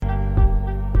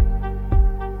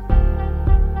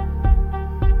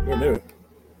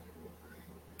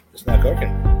It's not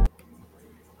working.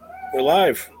 We're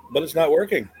live, but it's not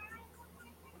working.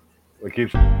 It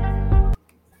keeps. It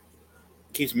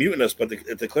keeps muting us, but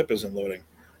the clip isn't loading.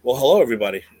 Well, hello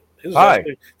everybody. Hi.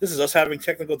 This is us having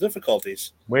technical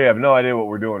difficulties. We have no idea what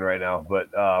we're doing right now,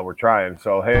 but we're trying.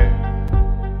 So hey.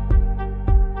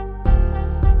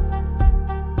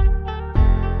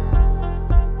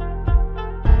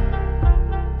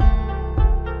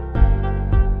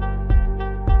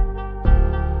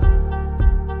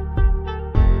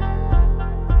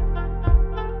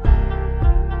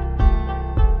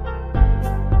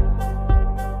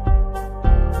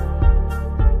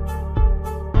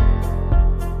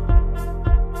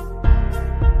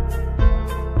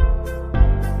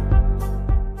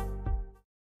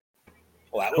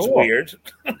 Well, that was weird.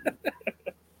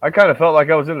 I kind of felt like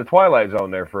I was in the Twilight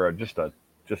Zone there for just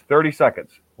 30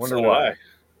 seconds. Wonder why.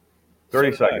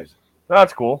 30 seconds.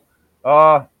 That's cool.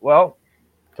 Well,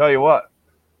 tell you what.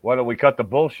 Why don't we cut the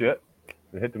bullshit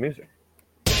and hit the music?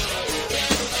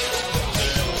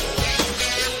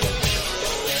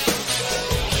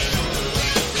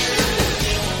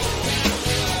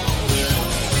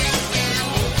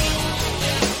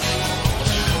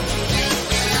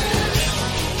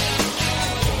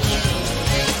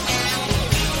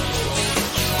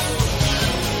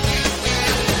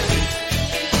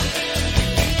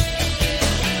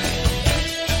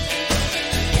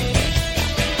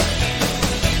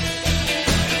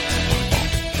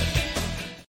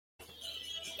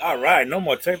 All right, no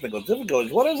more technical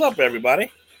difficulties. What is up,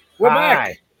 everybody? We're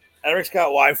back. Eric's got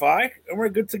Wi-Fi, and we're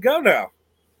good to go now.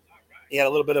 He had a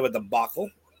little bit of a debacle,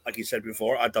 like he said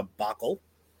before, a debacle.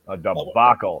 A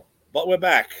debacle. But we're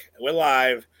back. We're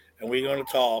live, and we're going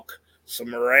to talk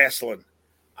some wrestling.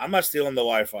 I'm not stealing the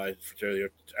Wi-Fi for you.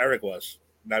 Eric was.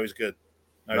 Now he's good.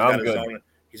 Now he's got his own.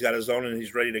 He's got his own, and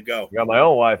he's ready to go. I got my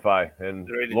own Wi-Fi, and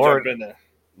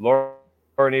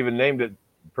Lauren even named it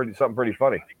something pretty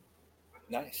funny.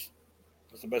 Nice.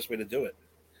 That's the best way to do it.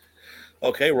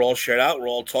 Okay, we're all shared out. We're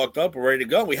all talked up. We're ready to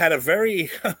go. We had a very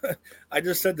I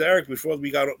just said to Eric before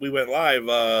we went live,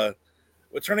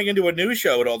 we're turning into a news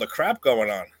show with all the crap going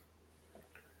on.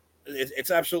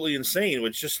 It's absolutely insane.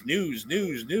 It's just news,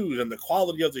 and the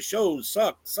quality of the shows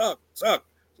suck. So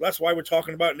that's why we're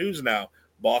talking about news now.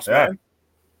 Boss man,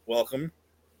 welcome.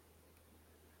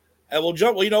 And we'll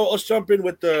jump. Well, let's jump in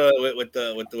with the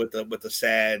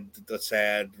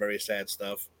sad, very sad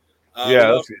stuff.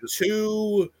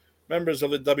 Two members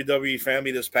of the WWE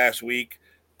family this past week.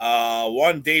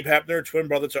 One, Dave Hebner, twin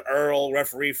brother to Earl,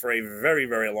 referee for a very,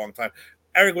 very long time.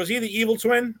 Eric, was he the evil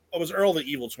twin, or was Earl the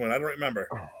evil twin? I don't remember.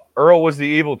 Earl was the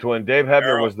evil twin. Dave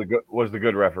Hebner was the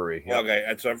good referee. Yep. Okay,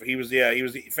 and so he was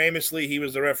famously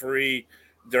the referee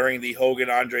during the Hogan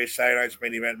Andre Saturday Night's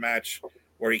Main Event match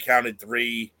where he counted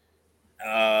three.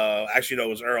 Actually, no, it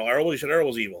was Earl. Earl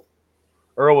was evil.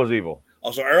 Earl was evil.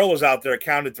 Also, Earl was out there,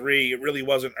 counted three. It really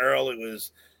wasn't Earl. It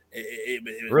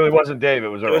really wasn't Dave. It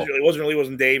was Earl. It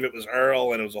wasn't Dave. It was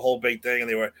Earl, and it was a whole big thing. And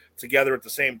they were together at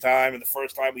the same time. And the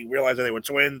first time we realized that they were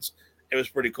twins, it was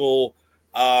pretty cool.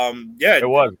 It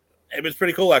was. It was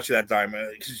pretty cool actually that time.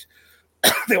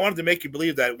 They wanted to make you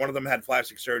believe that one of them had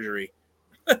plastic surgery.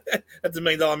 That the $1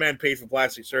 Million Man paid for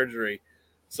plastic surgery.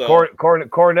 So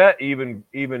Cornette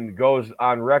even goes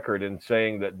on record in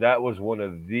saying that was one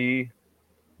of the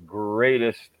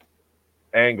greatest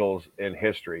angles in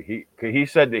history. He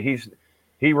said that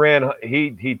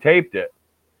he taped it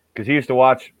because he used to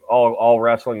watch all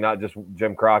wrestling, not just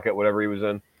Jim Crockett, whatever he was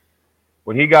in.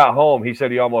 When he got home, he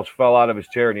said he almost fell out of his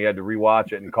chair and he had to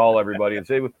rewatch it and call everybody and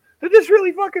say, "Did this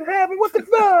really fucking happen? What the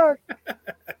fuck?"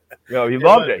 He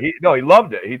loved it. He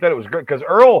loved it. He thought it was great because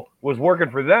Earl was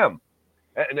working for them.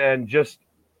 And just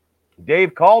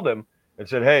Dave called him and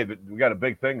said, "Hey, we got a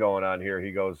big thing going on here."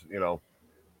 He goes,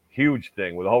 huge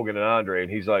thing with Hogan and Andre.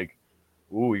 And he's like,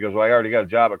 "Ooh," he goes, "Well, I already got a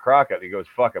job at Crockett." He goes,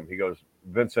 "Fuck him." He goes,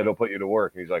 "Vince said he'll put you to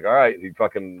work." And he's like, "All right." He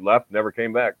fucking left, never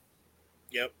came back.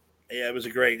 Yep. Yeah, it was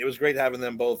great having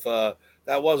them both.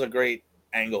 That was a great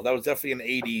angle. That was definitely an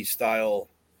 80s style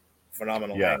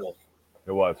phenomenal angle.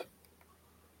 It was.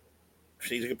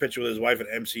 He took a picture with his wife at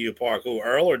MCU Park. Who,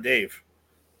 Earl or Dave?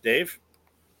 Dave?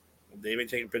 Dave ain't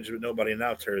taking pictures with nobody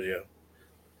now, Terzio.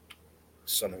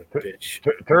 Son of a bitch.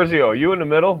 Terzio, are you in the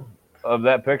middle of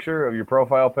that picture of your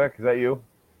profile pic? Is that you?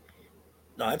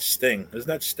 No, that's Sting. Isn't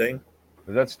that Sting?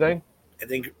 Is that Sting? I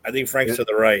think Frank's to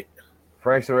the right.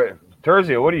 Frank's to the right.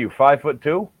 Terzio, what are you,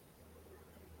 5'2"?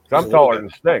 I'm taller than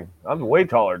Sting. I'm way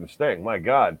taller than Sting. My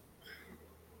God.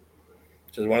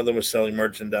 Because one of them was selling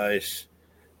merchandise.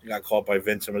 He got caught by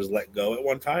Vince and was let go at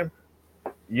one time.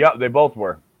 Yeah, they both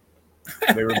were.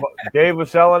 Dave was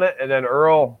selling it, and then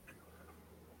Earl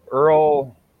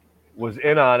was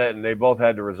in on it, and they both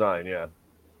had to resign. Yeah.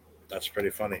 That's pretty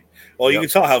funny. Well, you Yep. can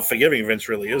tell how forgiving Vince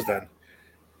really is then.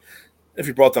 If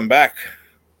he brought them back.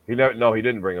 He never. No, he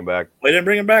didn't bring him back. They didn't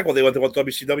bring him back. Well, they went to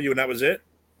WCW and that was it.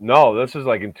 No, this is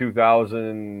like in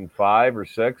 2005 or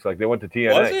 6. Like they went to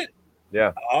TNA. Was it?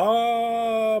 Yeah.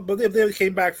 But they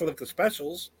came back for like the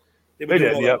specials. They were They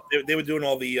doing did, all yep. they were doing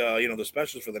all the the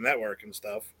specials for the network and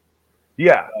stuff.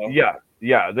 Yeah, Oh.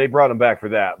 yeah. They brought him back for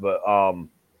that, but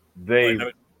they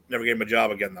never gave him a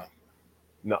job again though.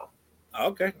 no.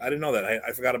 Okay, I didn't know that.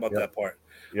 I forgot about that part.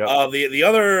 Yeah. The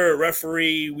other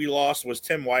referee we lost was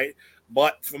Tim White,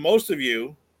 but for most of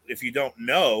you, if you don't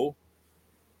know,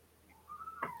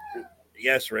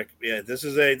 yes, Rick, yeah, this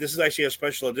is actually a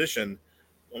special edition.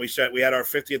 When we had our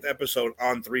 50th episode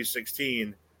on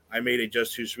 316, I made a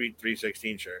Just Too Sweet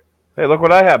 316 shirt. Hey, look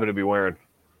what I happen to be wearing.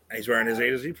 And he's wearing his A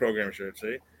to Z program shirt.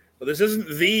 See, so this isn't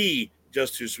the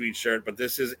Just Too Sweet shirt, but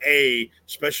this is a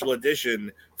special edition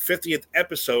 50th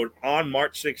episode on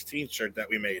March 16th shirt that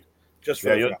we made just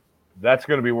for that's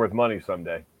going to be worth money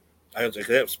someday. I was like,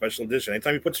 yeah, special edition.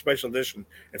 Anytime you put special edition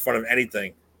in front of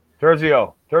anything,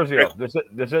 Terzio,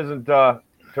 this isn't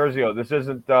Terzio. This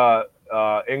isn't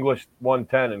English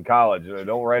 110 in college.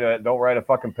 Don't write a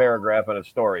fucking paragraph in a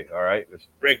story. All right,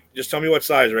 Rick, just tell me what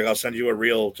size, Rick. I'll send you a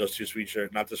real Just Too Sweet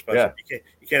shirt, not the special. Yeah.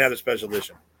 You can't have the special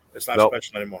edition. It's not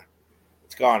special anymore.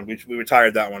 It's gone. We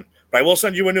retired that one, but I will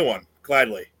send you a new one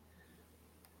gladly.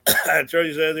 And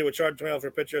Terzio said they would charge $20 for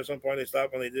a picture. At some point, they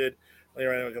stopped when they did. Oh,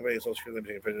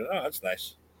 that's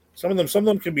nice. Some of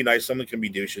them can be nice. Some of them can be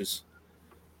douches.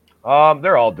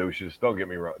 They're all douches. Don't get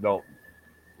me wrong. Don't.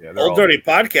 Yeah, Old Dirty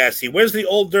Podcast. Where's the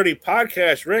Old Dirty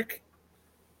Podcast, Rick?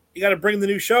 You got to bring the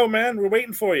new show, man. We're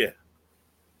waiting for you.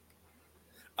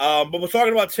 But we're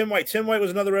talking about Tim White. Tim White was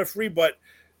another referee, but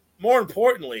more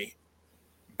importantly,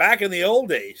 back in the old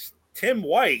days, Tim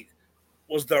White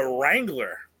was the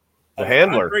wrangler. The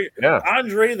handler.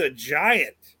 Andre the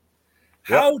Giant.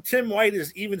 How Tim White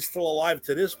is even still alive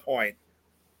to this point,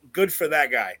 good for that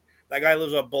guy. That guy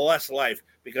lives a blessed life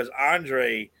because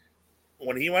Andre,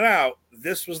 when he went out,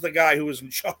 this was the guy who was in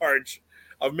charge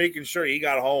of making sure he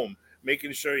got home,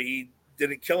 making sure he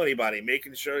didn't kill anybody,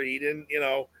 making sure he didn't,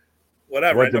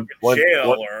 whatever, went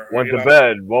to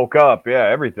bed, woke up,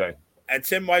 everything. And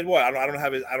Tim White, what? I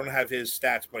don't have his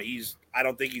stats, but I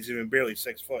don't think he's even barely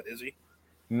 6 foot, is he?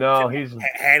 No, he's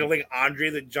handling Andre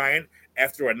the Giant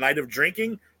after a night of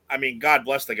drinking. I mean, God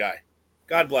bless the guy.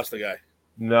 God bless the guy.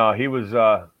 No, he was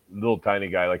a little tiny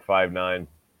guy, like 5'9".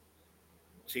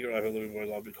 Secret Life of Living Boys.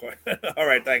 I'll be quiet. All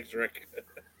right, thanks, Rick.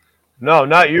 No,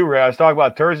 not you, Ray. I was talking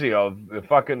about Terzio. The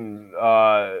fucking,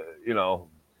 Oh,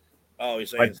 you're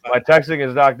saying my texting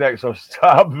is not that. So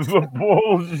stop the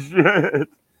bullshit.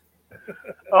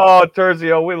 Oh,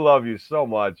 Terzio, we love you so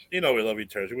much. You know we love you,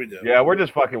 Terzio. We do. Yeah, we're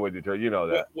just fucking with you, Terzio. You know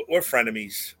that. We're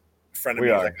frenemies. We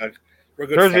are. We're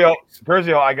good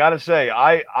Terzio, I gotta say,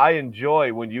 I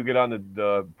enjoy when you get on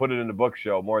the Put It in the Book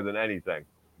show more than anything.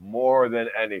 More than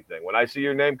anything. When I see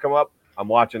your name come up, I'm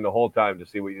watching the whole time to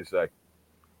see what you say.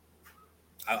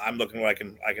 I'm looking where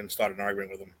I can start an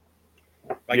argument with him.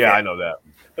 I know that.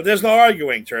 But there's no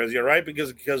arguing, Terzio, right?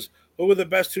 Because who are the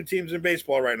best two teams in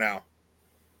baseball right now?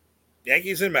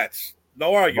 Yankees and Mets.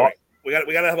 No arguing. We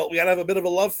gotta have a bit of a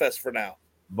love fest for now.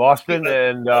 Boston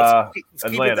and let's keep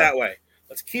Atlanta. It that way.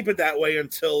 Let's keep it that way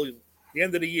until the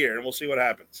end of the year, and we'll see what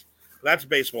happens. That's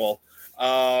baseball.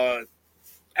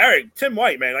 Eric, Tim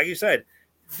White, man, like you said,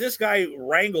 this guy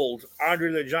wrangled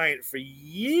Andre the Giant for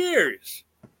years.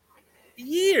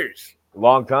 Years.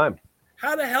 Long time.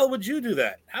 How the hell would you do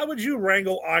that? How would you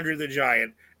wrangle Andre the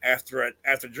Giant after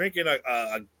drinking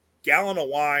a gallon of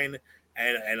wine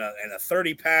and a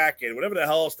 30-pack and whatever the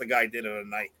hell else the guy did in a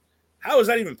night? How is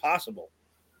that even possible?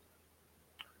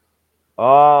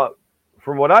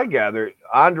 From what I gathered,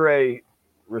 Andre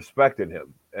respected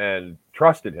him and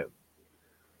trusted him.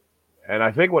 And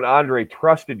I think when Andre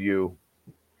trusted you,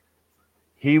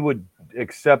 he would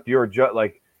accept your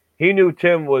like he knew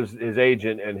Tim was his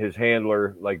agent and his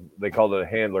handler, like they called it a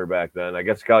handler back then. I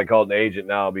guess they call it an agent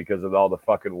now because of all the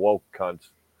fucking woke cunts.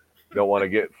 Don't want to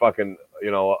get fucking,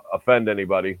 offend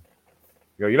anybody.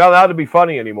 You're not allowed to be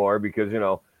funny anymore because,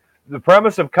 the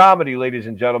premise of comedy, ladies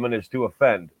and gentlemen, is to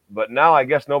offend. But now I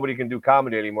guess nobody can do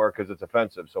comedy anymore because it's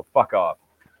offensive. So fuck off.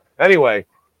 Anyway,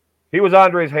 he was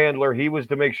Andre's handler. He was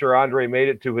to make sure Andre made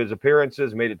it to his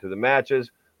appearances, made it to the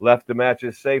matches, left the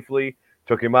matches safely,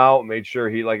 took him out, made sure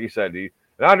he, like he said, and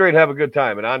Andre'd have a good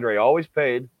time. And Andre always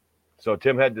paid. So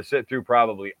Tim had to sit through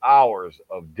probably hours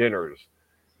of dinners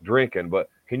drinking. But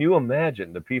can you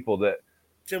imagine the people that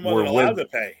Tim wasn't allowed to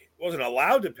pay? Wasn't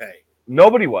allowed to pay.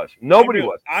 Nobody was. Nobody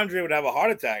was. Andre would have a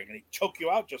heart attack and he'd choke you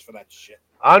out just for that shit.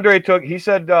 He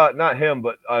said, not him,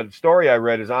 but a story I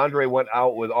read is Andre went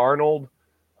out with Arnold,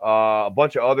 a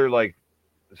bunch of other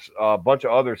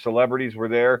celebrities were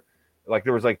there. Like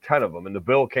there was like 10 of them, and the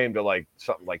bill came to like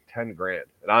something like 10 grand.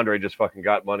 And Andre just fucking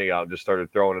got money out and just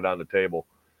started throwing it on the table,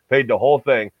 paid the whole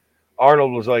thing.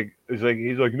 Arnold was like, he's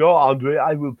like, no, Andre,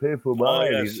 I will pay for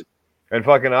mine. Oh, yes. And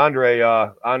fucking Andre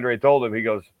told him, he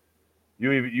goes,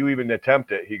 you even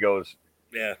attempt it. He goes,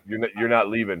 yeah, you're not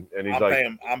leaving. And he's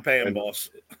I'm paying,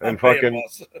 boss. And fucking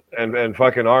and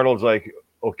fucking Arnold's like,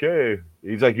 okay.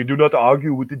 He's like, you do not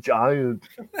argue with the giant.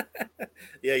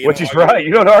 Yeah, which is right.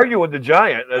 You don't argue with the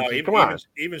giant. Come on.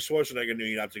 Even Schwarzenegger knew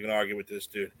you're not going to argue with this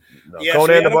dude. No, yeah,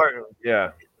 Conan the Barbarian.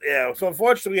 Yeah. Yeah. So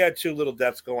unfortunately, we had two little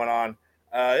deaths going on.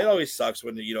 It always sucks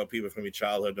when people from your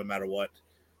childhood, no matter what,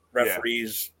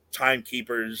 referees,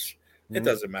 timekeepers. It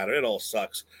doesn't matter. It all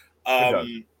sucks. We're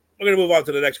going to move on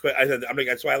to the next question.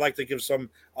 That's why I like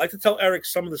to tell Eric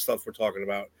some of the stuff we're talking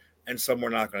about and some we're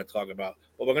not going to talk about.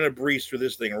 But we're going to breeze through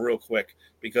this thing real quick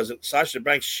because Sasha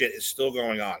Banks shit is still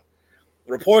going on.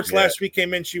 Reports last week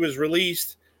came in. She was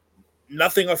released.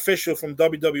 Nothing official from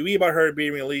WWE about her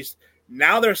being released.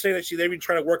 Now they're saying that they've been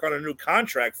trying to work on a new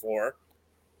contract for her.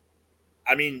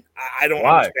 I mean, I don't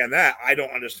understand that. I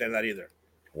don't understand that either.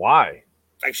 Why?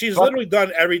 Like she's literally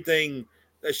done everything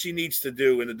that she needs to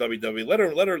do in the WWE. Let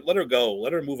her go.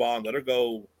 Let her move on. Let her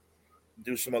go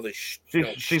do some other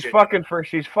shit. She's fucking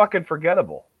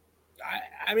forgettable.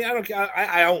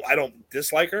 I don't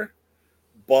dislike her,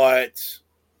 but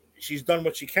she's done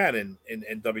what she can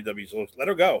in WWE. So let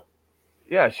her go.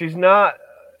 Yeah, she's not.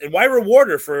 And why reward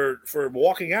her for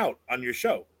walking out on your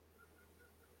show?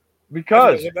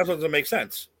 Because that doesn't make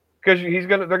sense. Because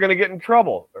they're gonna get in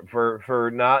trouble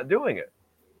for not doing it.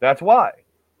 That's why.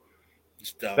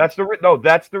 That's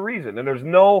the reason. And there's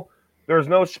no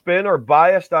spin or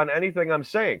bias on anything I'm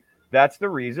saying. That's the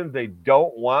reason they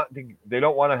don't want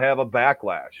to have a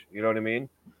backlash. You know what I mean?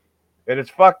 And it's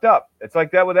fucked up. It's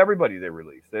like that with everybody they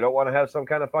release. They don't want to have some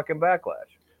kind of fucking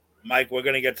backlash. Mike, we're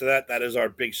going to get to that. That is our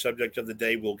big subject of the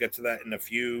day. We'll get to that in a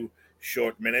few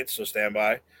short minutes, so stand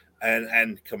by.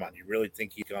 And come on, you really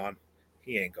think he's gone?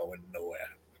 He ain't going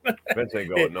nowhere. Vince ain't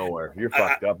going nowhere. You're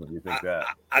fucked up if you think that.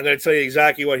 I'm going to tell you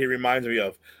exactly what he reminds me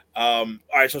of. All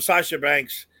right, so Sasha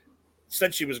Banks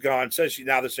said she was gone.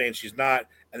 Now they're saying she's not,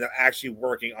 and they're actually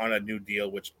working on a new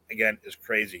deal, which again is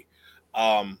crazy.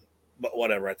 But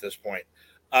whatever at this point.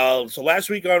 So last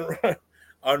week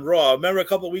on Raw, remember a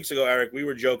couple of weeks ago, Eric, we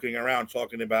were joking around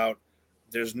talking about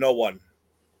there's nobody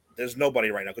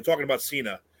right now. We're talking about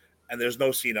Cena, and there's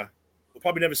no Cena. We'll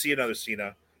probably never see another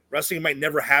Cena. Wrestling might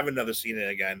never have another Cena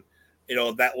again.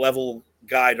 That level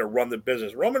guy to run the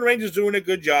business. Roman Reigns is doing a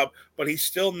good job, but he's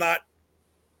still not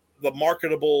the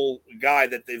marketable guy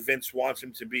that Vince wants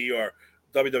him to be or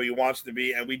WWE wants him to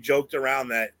be. And we joked around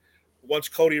that once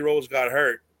Cody Rhodes got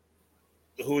hurt,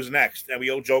 who's next? And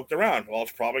we all joked around. Well,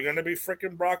 it's probably going to be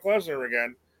freaking Brock Lesnar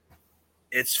again.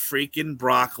 It's freaking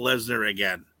Brock Lesnar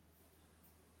again.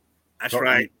 That's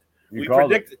right. We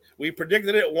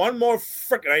predicted it. One more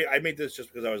freaking. I made this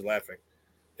just because I was laughing.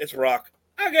 It's Brock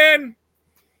again.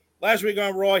 Last week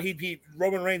on Raw,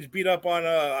 Roman Reigns beat up on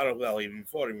I don't know. He even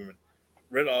fought him.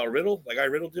 Riddle, the guy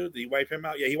Riddle dude. Did he wipe him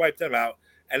out? Yeah, he wiped him out.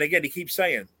 And again, he keeps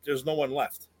saying there's no one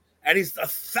left, and he's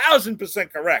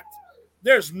 1,000% correct.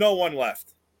 There's no one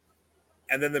left.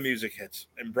 And then the music hits,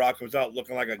 and Brock comes out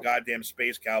looking like a goddamn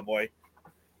space cowboy.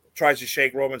 Tries to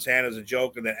shake Roman's hand as a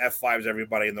joke, and then F5s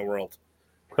everybody in the world.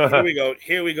 Here we go.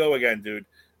 Here we go again, dude.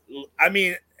 I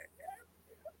mean,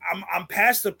 I'm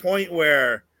past the point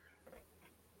where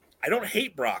I don't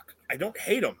hate Brock. I don't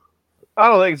hate him. I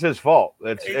don't think it's his fault.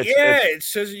 It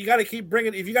says you got to keep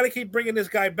bringing. If you got to keep bringing this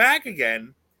guy back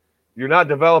again, you're not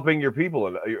developing your people,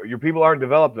 and your people aren't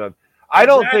developed enough. I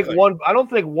don't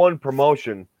think one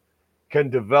promotion can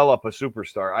develop a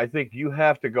superstar. I think you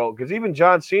have to go, because even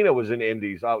John Cena was in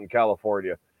Indies out in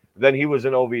California. Then he was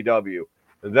in OVW.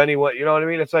 And then he went, you know what I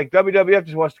mean? It's like WWF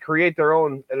just wants to create their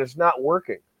own, and it's not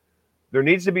working. There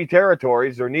needs to be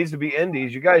territories. There needs to be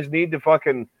indies. You guys need to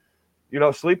fucking,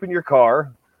 sleep in your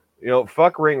car,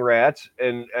 fuck ring rats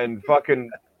and fucking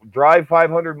drive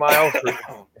 500 miles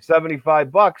for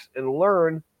 $75 and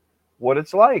learn what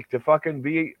it's like to fucking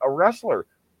be a wrestler.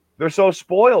 They're so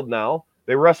spoiled now.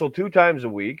 They wrestle 2 times a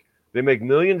week. They make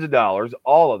millions of dollars,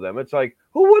 all of them. It's like,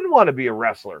 who wouldn't want to be a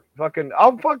wrestler? Fucking,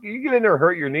 you get in there,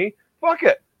 hurt your knee. Fuck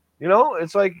it.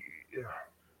 It's like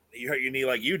you hurt your knee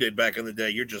like you did back in the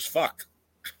day. You're just fucked.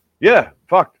 Yeah,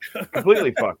 fucked.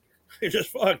 Completely fucked. You're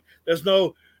just fucked. There's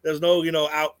no,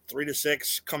 out 3 to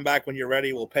 6. Come back when you're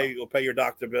ready. We'll pay your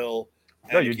doctor bill.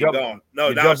 No, and you keep going. No,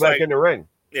 you now jump it's back like in the ring.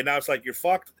 now it's like you're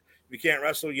fucked. If you can't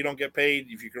wrestle, you don't get paid.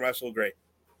 If you can wrestle, great.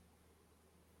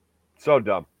 So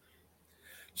dumb.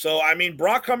 So I mean,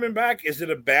 Brock coming back, is it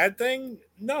a bad thing?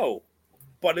 No,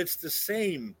 but it's the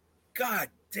same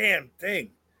goddamn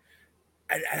thing.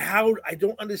 And how I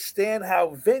don't understand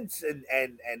how Vince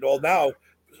and all now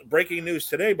breaking news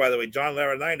today, by the way, John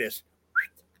Laurinaitis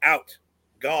out,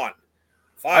 gone,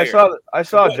 fired. I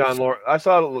saw John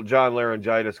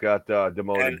Laryngitis got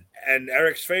demoted. And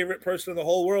Eric's favorite person in the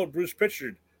whole world, Bruce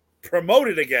Pritchard,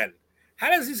 promoted again. How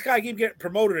does this guy keep getting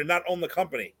promoted and not own the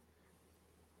company?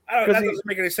 That doesn't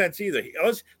make any sense either. They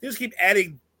just keep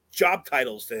adding job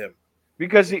titles to him.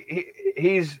 Because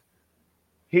he's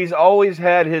always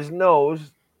had his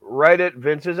nose right at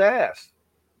Vince's ass.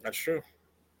 That's true.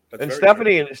 That's and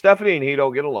true. Stephanie and he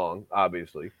don't get along,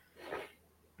 obviously.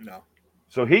 No.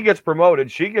 So he gets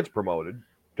promoted. She gets promoted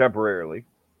temporarily.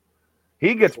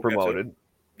 He gets promoted.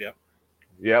 Yeah.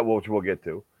 Yeah, which we'll get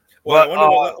to. Well, but,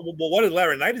 I wonder what did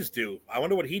Laurinaitis do? I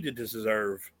wonder what he did to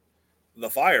deserve the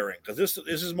firing. Because this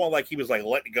is more like he was like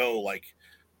let go. Like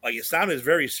it sounded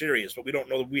very serious, but we don't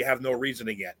know. We have no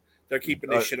reasoning yet. They're keeping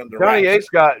this shit under wraps.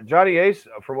 Johnny Ace,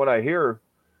 from what I hear,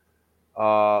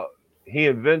 he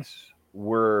and Vince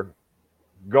were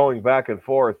going back and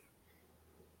forth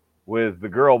with the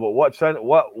girl. But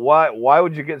why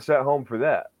would you get sent home for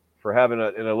that? For having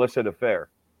an illicit affair?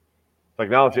 Like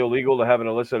now it's illegal to have an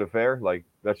illicit affair. Like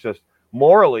that's just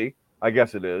morally, I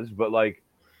guess it is. But like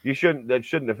you shouldn't. That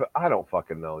shouldn't have. I don't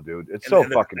fucking know, dude. It's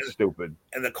fucking stupid.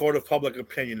 And the court of public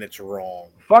opinion, it's wrong.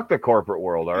 Fuck the corporate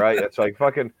world. All right, it's like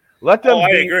fucking. Let them. I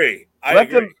agree.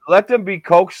 Let them be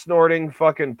coke snorting,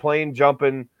 fucking plane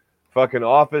jumping, fucking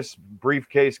office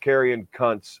briefcase carrying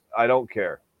cunts. I don't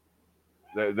care.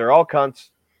 They're all cunts.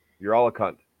 You're all a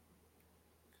cunt.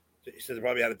 He said they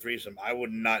probably had a threesome. I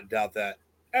would not doubt that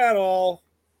at all.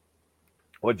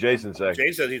 What Jason say?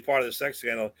 Jason says he's part of the sex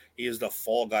scandal. He is the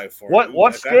fall guy for it.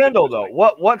 What scandal though?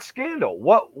 What scandal?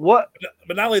 What?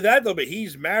 But not only that though. But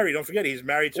he's married. Don't forget he's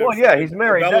married to. Well, yeah, he's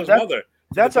married. Bella's mother.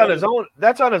 That's on his own.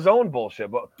 That's on his own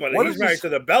bullshit. But he's married to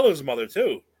the Bella's mother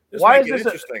too. Why is this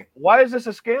interesting? Why is this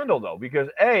a scandal though? Because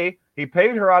A, he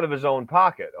paid her out of his own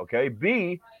pocket. Okay.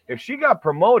 B, if she got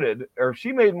promoted or if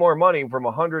she made more money from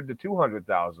 100 to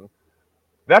 200,000,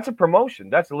 that's a promotion.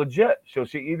 That's legit. So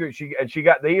they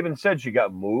even said she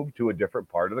got moved to a different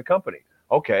part of the company.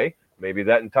 Okay, maybe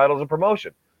that entitles a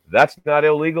promotion. That's not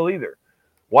illegal either.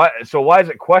 Why is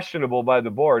it questionable by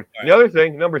the board? Right. The other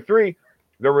thing, number 3,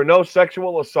 there were no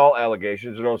sexual assault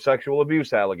allegations, no sexual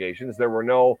abuse allegations, there were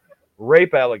no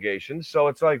rape allegations. So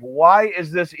it's like, why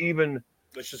is this even?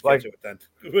 Let's just get to it then,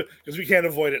 because we can't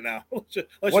avoid it now.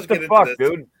 What the fuck,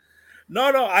 dude?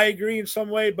 No, I agree in some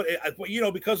way, but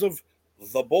because of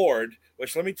the board,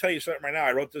 which let me tell you something right now.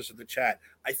 I wrote this in the chat.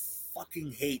 I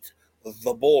fucking hate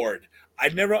the board. I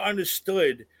never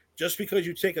understood just because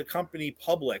you take a company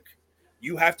public,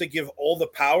 you have to give all the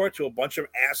power to a bunch of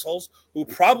assholes who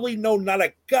probably know not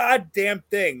a goddamn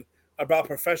thing about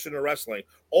professional wrestling.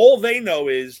 All they know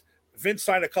is Vince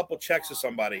signed a couple checks to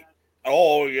somebody.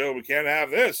 Oh, we can't have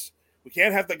this. We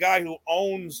can't have the guy who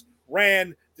owns,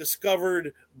 ran,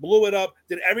 discovered, blew it up,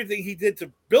 did everything he did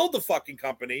to build the fucking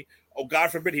company. Oh,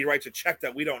 God forbid he writes a check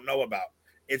that we don't know about.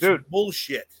 It's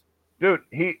bullshit. Dude,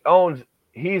 he owns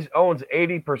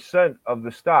 80% of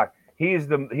the stock. He's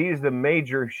the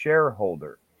major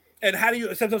shareholder. And how do you?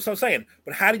 That's what I'm saying.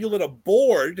 But how do you let a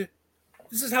board?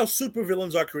 This is how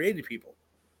supervillains are created, people.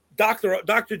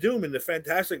 Doctor Doom in the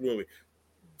Fantastic movie,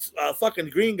 fucking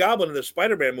Green Goblin in the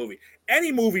Spider-Man movie.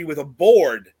 Any movie with a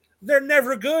board, they're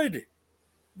never good.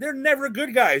 They're never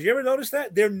good guys. You ever notice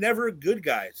that? They're never good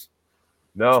guys.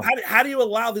 No. So how do you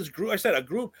allow this group? I said a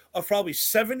group of probably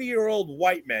 70-year-old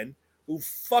white men who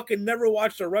fucking never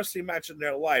watched a wrestling match in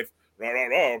their life.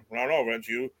 No, Vince,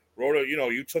 you wrote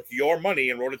you took your money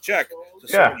and wrote a check to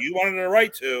someone you wanted to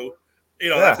write to.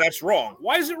 That's wrong.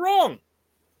 Why is it wrong?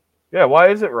 Yeah, why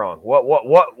is it wrong? What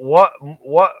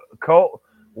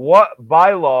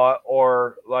bylaw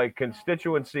or like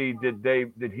constituency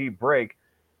did he break?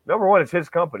 Number 1, it's his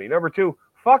company. Number 2,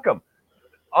 fuck him.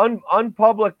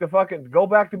 Unpublic the fucking go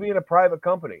back to being a private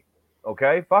company.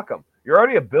 Okay, fuck him. You're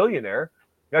already a billionaire.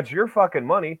 That's your fucking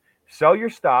money. Sell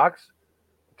your stocks.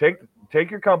 Take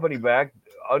your company back.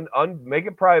 Make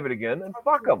it private again, and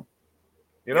fuck them.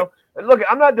 And look,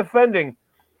 I'm not defending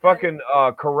fucking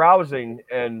carousing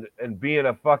and being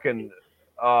a fucking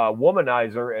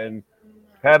womanizer and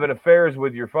having affairs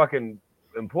with your fucking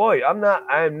employee. I'm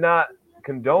not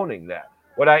condoning that.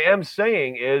 What I am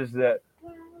saying is that,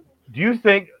 do you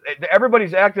think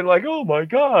everybody's acting like, oh my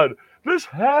God, this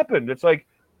happened? It's like,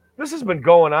 This has been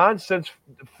going on since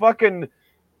fucking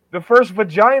the first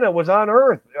vagina was on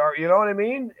Earth. Or, you know what I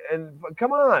mean? And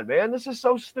come on, man, this is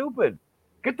so stupid.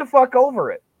 Get the fuck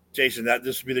over it, Jason. That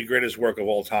this would be the greatest work of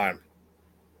all time.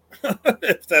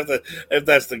 if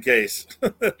that's the case,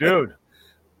 dude.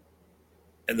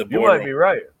 And the you might be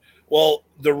right. Well,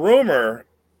 the rumor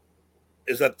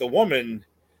is that the woman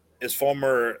is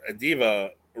former diva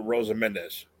Rosa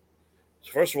Mendez.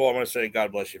 So first of all, I'm going to say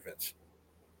God bless you, Vince.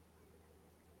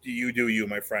 You do you,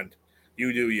 my friend.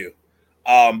 You do you.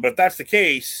 But if that's the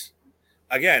case,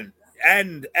 again,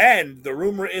 and the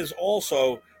rumor is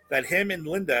also that him and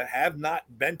Linda have not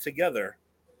been together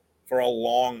for a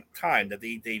long time. That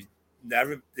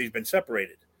they've been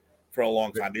separated for a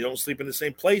long time. They don't sleep in the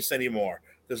same place anymore.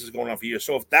 This is going on for years.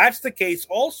 So if that's the case,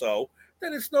 also,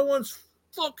 then it's no one's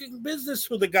fucking business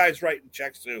who the guy's writing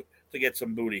checks to get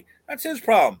some booty. That's his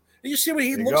problem. And you see what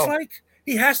he looks like?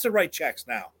 He has to write checks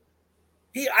now.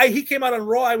 He came out on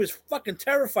Raw. I was fucking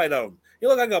terrified of him. He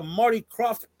looked like a Marty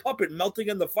Krofft puppet melting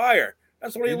in the fire.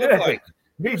 That's what he looked like.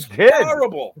 He was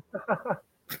horrible.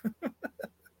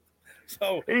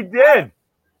 So he did.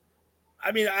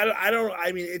 I mean, I don't.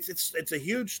 I mean, it's a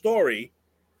huge story.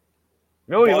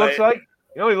 You know what he looks like?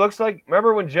 You know what he looks like?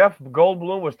 Remember when Jeff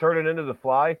Goldblum was turning into the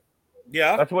Fly?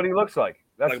 Yeah, that's what he looks like.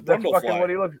 That's fucking what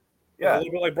he looks. Yeah, a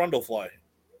little bit like Brundlefly.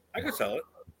 I could sell it.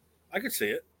 I could see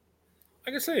it.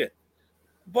 I could see it.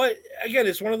 But again,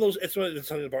 it's one of those. It's one of the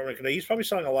selling department. He's probably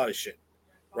selling a lot of shit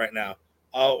right now.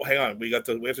 Oh, hang on. We have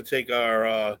to take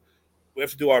our. We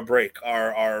have to do our break.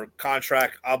 Our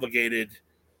contract obligated.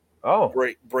 Oh,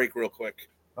 break real quick.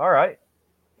 All right.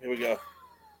 Here we go.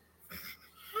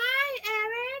 Hi,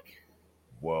 Eric.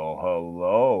 Well,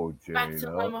 hello,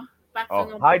 Jana. Back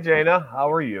to hi, Jana. How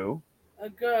are you?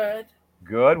 Good.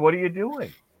 Good. What are you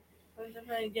doing? I'm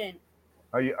playing a game.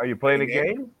 Are you playing a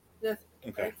game? Yes.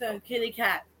 Okay. It's a kitty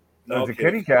cat. No, it's a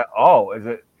kitty cat. Oh, is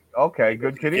it? Okay,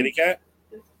 good kitty. Kitty cat?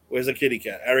 Where's the kitty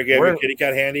cat? Eric, you have your kitty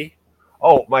cat handy?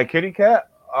 Oh, my kitty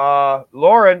cat?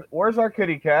 Lauren, where's our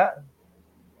kitty cat?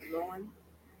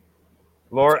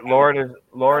 Lauren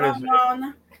is.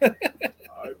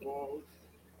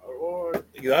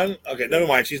 You done? Okay, never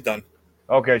mind. She's done.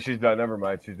 Okay, she's done. Never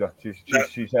mind. She's done.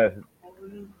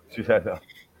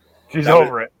 She's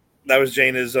over it. That was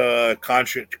Jana's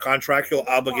contractual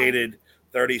obligated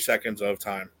 30 seconds of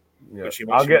time. Yeah.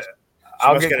 I'll get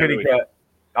kitty cat.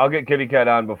 I'll get kitty cat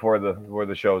on before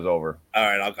the show's over. All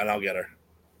right, I'll get her.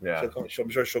 Yeah, I'm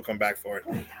sure she'll come back for it.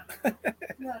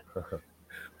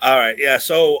 All right, yeah.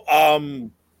 So,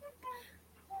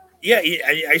 yeah,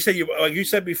 I said like you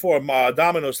said before.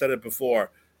 Domino said it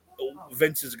before.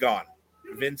 Vince is gone.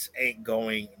 Vince ain't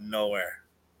going nowhere.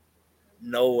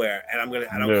 Nowhere. And I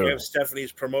don't care if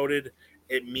Stephanie's promoted.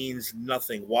 It means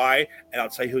nothing. Why? And I'll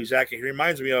tell you who exactly he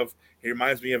reminds me of. He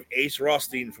reminds me of Ace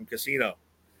Rothstein from Casino.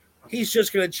 He's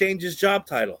just going to change his job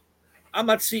title. I'm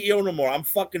not CEO no more. I'm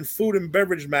fucking food and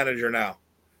beverage manager now.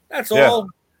 That's all.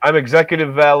 I'm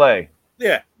executive valet.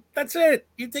 Yeah, that's it.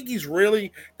 You think he's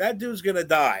really that dude's going to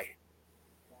die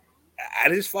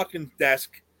at his fucking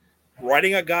desk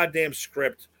writing a goddamn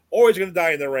script, or he's going to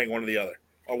die in the ring, one or the other,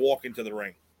 or walk into the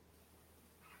ring.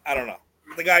 I don't know.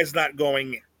 The guy's not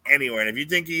going anywhere. And if you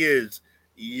think he is,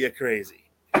 you're crazy.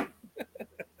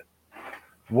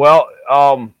 Well,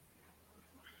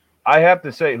 I have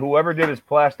to say, whoever did his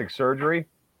plastic surgery,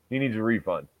 he needs a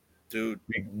refund. Dude.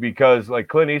 Because, like,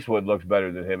 Clint Eastwood looks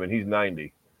better than him, and he's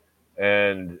 90.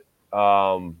 And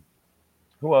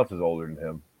who else is older than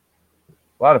him?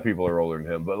 A lot of people are older than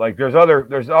him. But, like, there's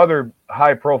other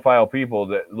high-profile people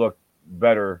that look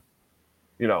better.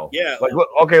 You know, yeah. Like,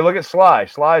 look at Sly.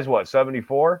 Sly's what,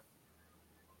 74?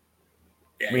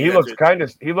 Yeah, I mean, he looks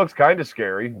kind of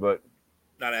scary, but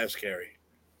not as scary.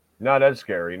 Not as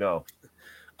scary, no.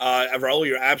 Raul,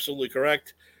 you're absolutely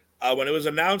correct. When it was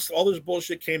announced, all this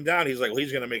bullshit came down. He's like, well,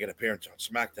 he's going to make an appearance on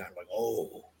SmackDown. I'm like,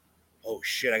 oh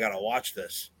shit, I got to watch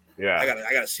this. Yeah, I got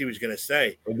to see what he's going to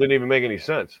say. It didn't even make any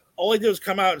sense. All he did was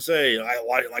come out and say,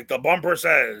 like the bumper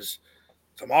says,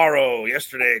 tomorrow,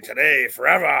 yesterday, today,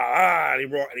 forever.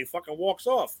 And he fucking walks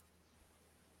off.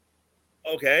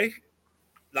 Okay.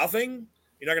 Nothing?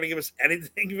 You're not going to give us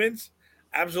anything, Vince?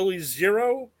 Absolutely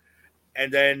zero?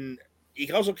 And then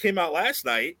he also came out last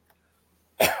night.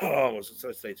 Was it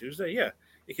Thursday, Tuesday? Yeah.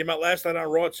 He came out last night on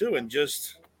Raw, too, and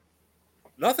just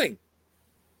nothing.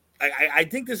 I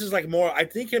think this is like more, I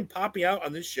think him popping out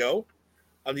on this show,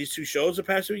 on these two shows the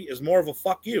past week, is more of a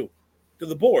fuck you to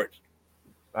the board.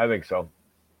 I think so.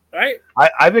 Right?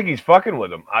 I think he's fucking with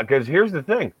them because here's the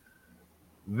thing: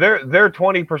 they're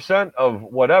 20% of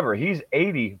whatever. He's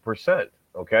 80%.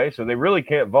 Okay, so they really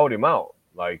can't vote him out.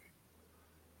 Like,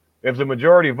 If the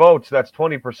majority votes, that's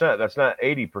 20%. That's not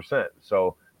 80%.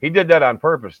 So he did that on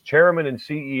purpose. Chairman and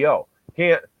CEO.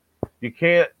 You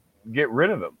can't get rid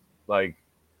of him. Like,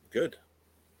 Good.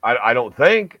 I don't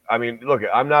think. I mean, look,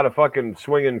 I'm not a fucking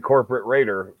swinging corporate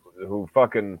raider who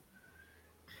fucking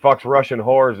fucks Russian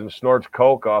whores and snorts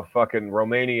coke off fucking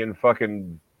Romanian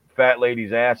fucking fat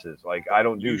ladies' asses. Like, I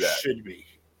don't do You that. should be.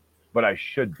 But I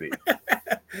should be.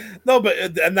 No, but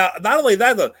and not only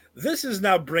that, though, this is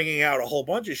now bringing out a whole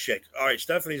bunch of shit. All right,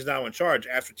 Stephanie's now in charge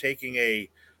after taking a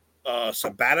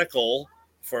sabbatical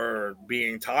for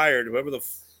being tired. Whoever the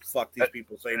fuck these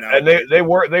people say now. And they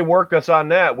worked us on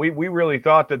that. We really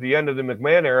thought that the end of the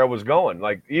McMahon era was going.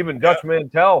 Like, even Dutch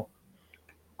Mantel.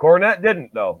 Cornette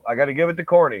didn't, though. I got to give it to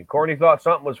Corny. Corny thought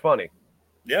something was funny.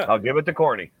 Yeah, I'll give it to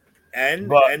Corny.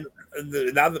 Now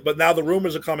the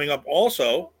rumors are coming up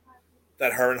also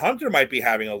that her and Hunter might be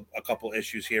having a couple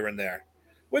issues here and there,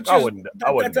 which I wouldn't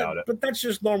doubt it. But that's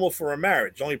just normal for a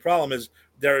marriage. The only problem is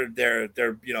they're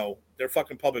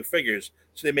fucking public figures,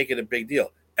 so they make it a big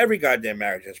deal. Every goddamn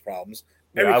marriage has problems.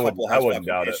 Every couple has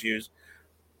fucking issues.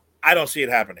 I don't see it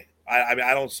happening. I mean,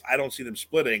 I don't see them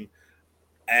splitting,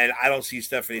 and I don't see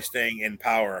Stephanie staying in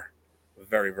power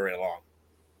very, very long.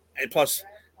 And plus,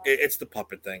 it's the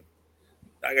puppet thing.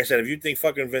 Like I said, if you think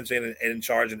fucking Vince ain't in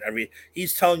charge and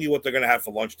he's telling you what they're gonna have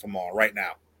for lunch tomorrow, right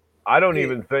now. I don't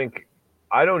even think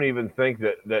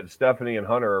that Stephanie and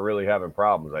Hunter are really having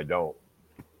problems. I don't.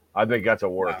 I think that's a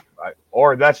work,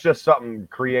 or that's just something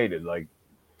created. Like,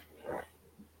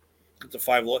 it's a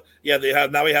 5 law. Yeah,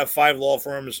 we have 5 law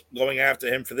firms going after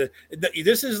him for this.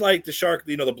 This is like the shark,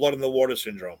 the blood in the water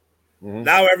syndrome. Mm-hmm.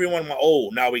 Now everyone,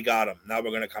 now we got him. Now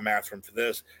we're gonna come after him for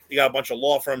this. You got a bunch of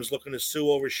law firms looking to sue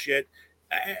over shit.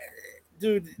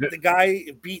 Dude, the guy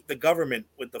beat the government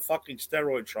with the fucking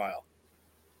steroid trial.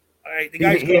 All right, the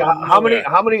guy's how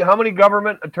many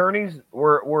government attorneys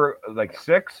were like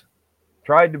 6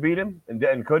 tried to beat him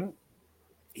and couldn't?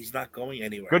 He's not going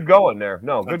anywhere. Good going there.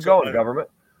 No, good going, government.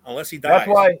 Unless he dies. That's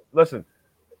why. Listen,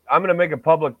 I'm going to make a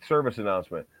public service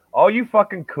announcement. All you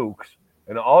fucking kooks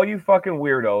and all you fucking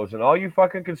weirdos and all you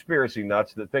fucking conspiracy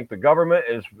nuts that think the government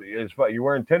is you're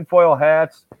wearing tinfoil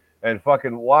hats and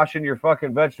fucking washing your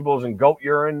fucking vegetables in goat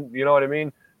urine, you know what I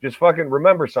mean? Just fucking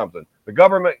remember something. The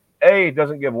government, A,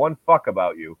 doesn't give one fuck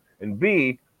about you, and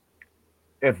B,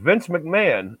 if Vince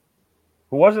McMahon,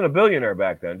 who wasn't a billionaire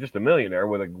back then, just a millionaire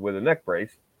with a neck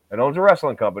brace and owns a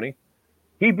wrestling company,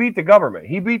 he beat the government.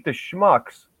 He beat the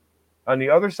schmucks on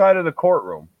the other side of the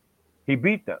courtroom. He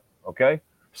beat them, okay?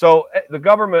 So the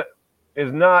government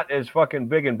is not as fucking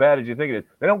big and bad as you think it is.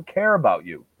 They don't care about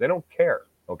you. They don't care,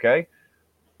 okay?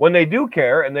 When they do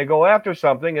care and they go after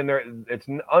something and it's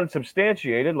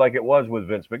unsubstantiated like it was with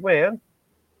Vince McMahon,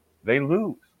 they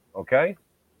lose, okay?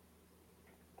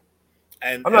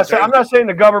 And I'm not saying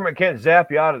the government can't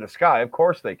zap you out of the sky. Of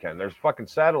course they can. There's fucking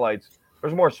satellites.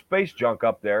 There's more space junk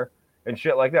up there and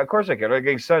shit like that. Of course they can. They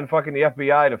can send fucking the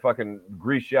FBI to fucking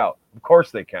grease you out. Of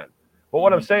course they can. But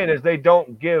what I'm saying is they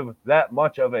don't give that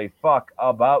much of a fuck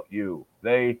about you.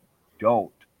 They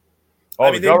don't.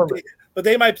 But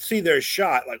they might see their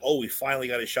shot, like, we finally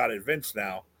got a shot at Vince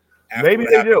now. Maybe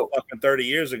they do. Fucking 30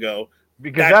 years ago.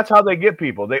 Because that's how they get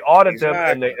people. They audit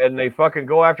them and they fucking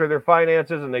go after their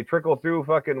finances and they trickle through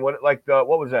fucking what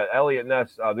was that? Elliot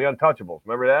Ness, The Untouchables.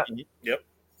 Remember that? Yep.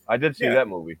 I did see that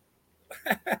movie.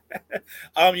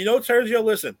 Sergio,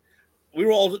 listen. We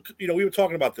were all, we were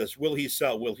talking about this. Will he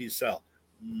sell? Will he sell?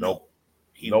 No.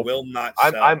 He will not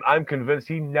sell. I'm convinced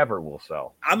he never will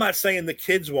sell. I'm not saying the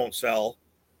kids won't sell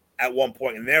at one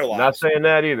point in their lives. Not saying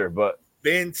that either, but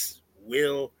Vince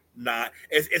will not.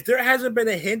 If there hasn't been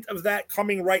a hint of that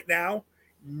coming right now,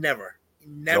 never.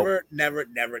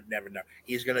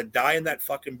 He's gonna die in that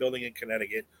fucking building in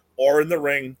Connecticut, or in the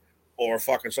ring, or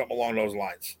fucking something along those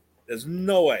lines. There's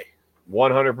no way.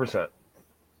 100%,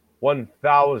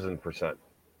 1000%.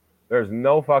 There's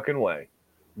no fucking way.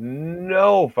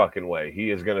 No fucking way he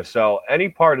is gonna sell any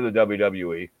part of the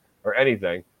WWE or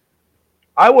anything.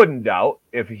 I wouldn't doubt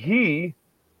if he,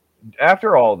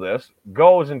 after all this,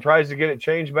 goes and tries to get it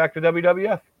changed back to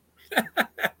WWF.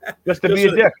 Just to be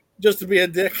a dick. Just to be a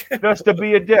dick. Just to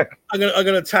be a dick. I'm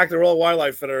gonna attack the World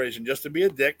Wildlife Federation just to be a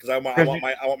dick because I want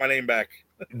my name back.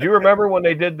 Do you remember when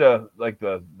they did the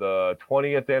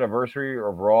 20th anniversary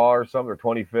of Raw or something, or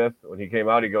 25th, when he came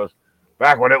out? He goes,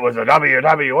 "Back when it was the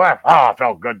WWF. Oh,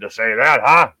 felt good to say that,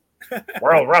 huh?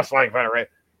 World Wrestling Federation."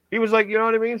 He was like, you know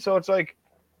what I mean? So it's like,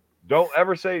 don't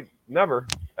ever say never,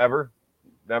 ever,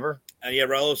 never. And yeah,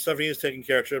 Raul, Stephanie is taking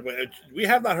care of Triple H. We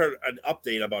have not heard an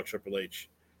update about Triple H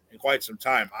in quite some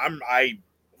time. I'm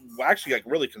actually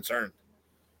really concerned.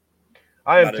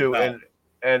 I am too,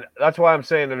 And that's why I'm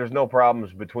saying that there's no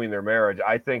problems between their marriage.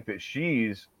 I think that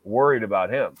she's worried about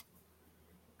him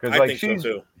because, I like, think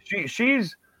so too.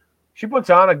 she puts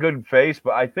on a good face,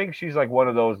 but I think she's like one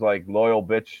of those like loyal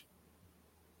bitch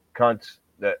cunts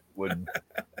that would,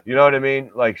 you know what I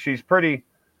mean? Like, she's pretty.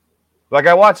 Like,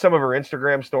 I watch some of her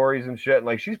Instagram stories and shit, and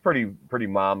like she's pretty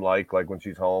mom like when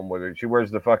she's home, whether she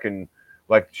wears the fucking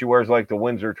she wears like the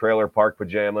Windsor Trailer Park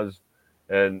pajamas,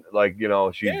 and like, you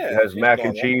know, she has mac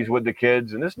and cheese with the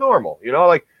kids, and it's normal, you know.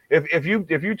 Like, if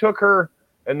you took her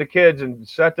and the kids and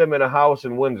set them in a house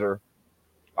in Windsor,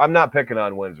 I'm not picking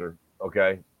on Windsor,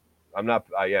 okay?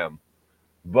 I am,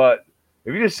 but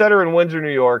if you just set her in Windsor,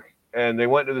 New York, and they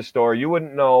went to the store, you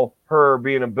wouldn't know her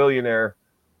being a billionaire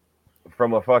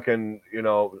from a fucking, you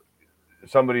know,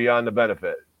 somebody on the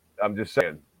benefit. I'm just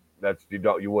saying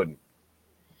you wouldn't.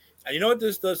 And you know what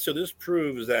this does? So this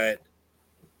proves that.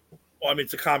 Well, I mean,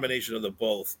 it's a combination of the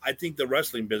both. I think the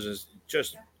wrestling business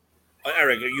just,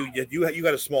 Eric, you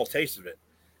got a small taste of it.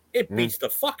 It beats the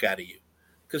fuck out of you.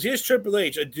 Because here's Triple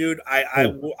H, a dude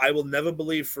I will never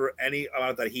believe for any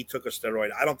amount that he took a steroid.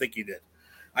 I don't think he did.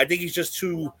 I think he's just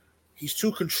too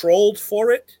controlled for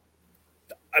it.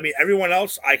 I mean, everyone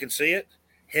else, I can see it.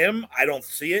 Him, I don't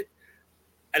see it.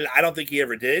 And I don't think he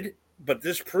ever did. But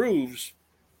this proves,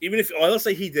 even if, let's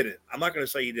say he did it. I'm not going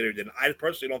to say he did or didn't. I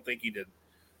personally don't think he did.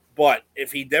 But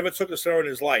if he never took a steroid in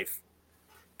his life,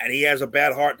 and he has a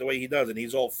bad heart the way he does, and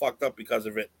he's all fucked up because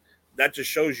of it, that just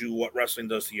shows you what wrestling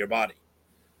does to your body.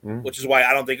 Which is why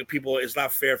I don't think it's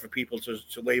not fair for people to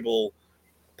label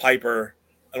Piper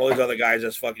and all these other guys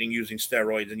as fucking using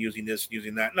steroids and using this,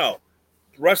 using that. No.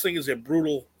 Wrestling is a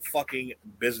brutal fucking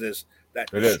business that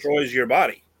destroys your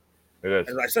body. It is.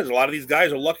 As I said, a lot of these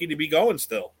guys are lucky to be going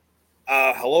still.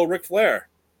 Hello, Ric Flair.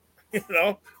 You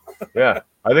know? Yeah.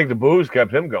 I think the booze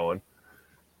kept him going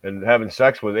and having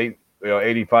sex with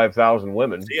 85,000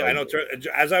 women. See, I know.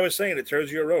 As I was saying, it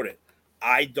turns you wrote it.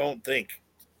 I don't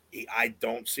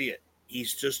see it.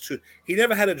 He's just too. He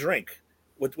never had a drink.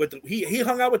 He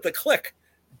hung out with the clique,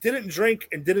 didn't drink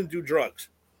and didn't do drugs.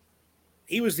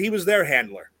 He was their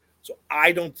handler. So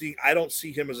I don't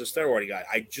see him as a steroid guy.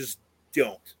 I just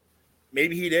don't.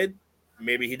 Maybe he did.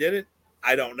 Maybe he didn't.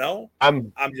 I don't know.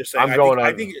 I'm just saying.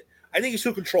 I think he's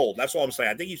too controlled. That's all I'm saying.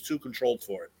 I think he's too controlled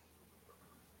for it.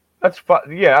 That's fine.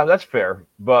 Yeah, that's fair.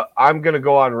 But I'm gonna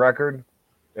go on record,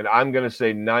 and I'm gonna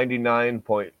say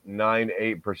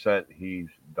 99.98% he's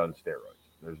done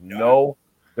steroids.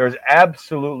 There's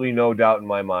absolutely no doubt in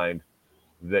my mind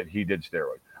that he did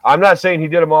steroids. I'm not saying he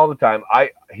did them all the time.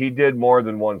 He did more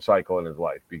than one cycle in his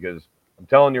life, because I'm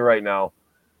telling you right now,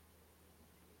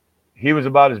 he was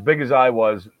about as big as I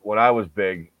was when I was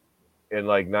big in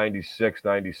like 96,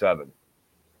 97.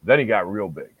 Then he got real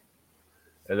big.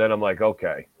 And then I'm like,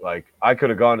 okay, like I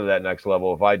could have gone to that next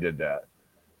level if I did that.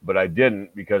 But I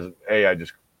didn't, because I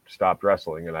just stopped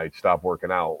wrestling and I stopped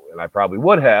working out. And I probably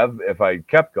would have if I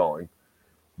kept going.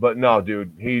 But no,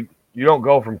 dude, you don't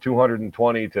go from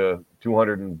 220 to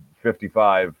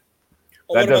 255.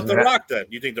 Well, what about The Rock then?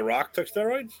 You think The Rock took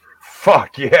steroids?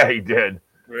 Fuck yeah, he did.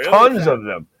 Really? Tons of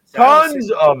them. Tons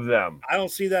of them. I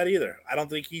don't see that either. I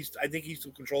think he's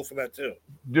too controlled for that too.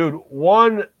 Dude,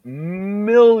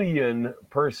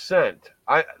 1,000,000%.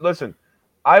 Listen,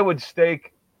 I would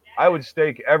stake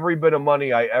every bit of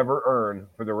money I ever earn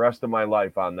for the rest of my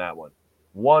life on that one.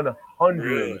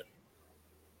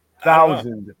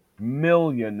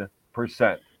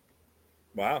 100,000,000,000%.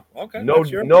 Wow. Okay.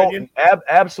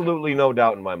 Absolutely no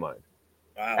doubt in my mind.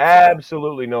 Wow.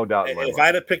 Absolutely no doubt in my mind. If I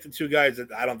had to pick the two guys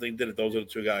that I don't think did it, those are the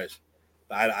two guys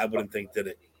I wouldn't think did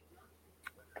it.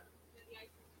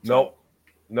 No.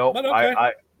 Okay.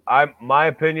 My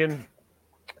opinion,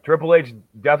 Triple H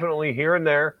definitely here and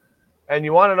there. And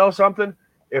you want to know something?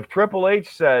 If Triple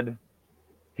H said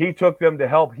he took them to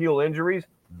help heal injuries,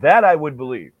 that I would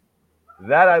believe.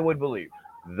 That I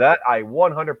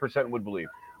 100% would believe.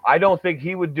 I don't think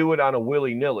he would do it on a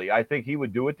willy-nilly. I think he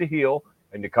would do it to heal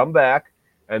and to come back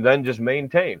and then just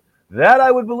maintain. That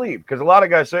I would believe, because a lot of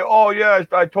guys say, oh, yeah,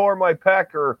 I tore my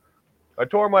pec or I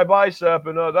tore my bicep,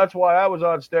 and that's why I was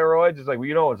on steroids. It's like,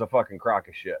 well, it's a fucking crock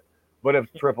of shit. But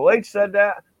if Triple H said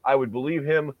that, I would believe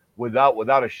him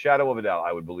without a shadow of a doubt.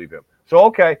 I would believe him. So,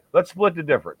 okay, let's split the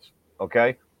difference,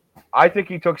 okay? I think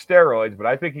he took steroids, but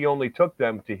I think he only took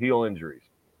them to heal injuries.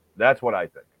 That's what I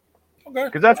think. Okay.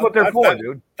 Because that's what they're for,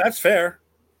 dude. That's fair.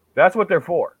 That's what they're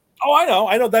for. Oh, I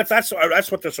know. That's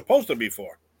what they're supposed to be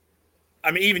for.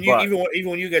 I mean, even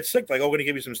when you get sick, like, we're going to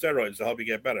give you some steroids to help you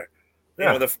get better.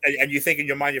 Yeah. And you think in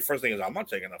your mind, your first thing is, I'm not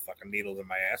taking no fucking needles in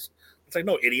my ass. It's like,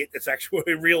 no, idiot. It's actually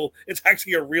a real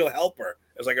helper.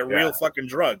 It's like a real fucking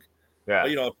drug. Yeah,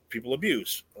 But people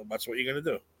abuse. That's what you're gonna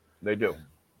do. they do.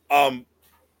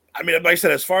 I mean, like I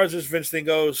said, as far as this Vince thing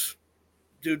goes,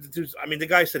 dude, I mean, the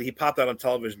guy said he popped out on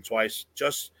television twice,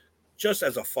 just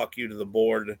as a fuck you to the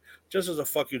board, just as a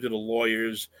fuck you to the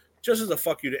lawyers, just as a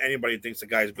fuck you to anybody who thinks the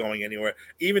guy's going anywhere.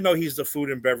 Even though he's the food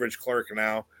and beverage clerk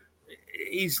now,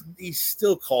 he's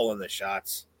still calling the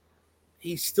shots.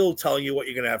 He's still telling you what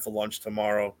you're gonna have for lunch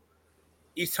tomorrow.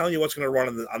 He's telling you what's gonna run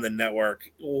on the network,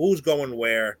 who's going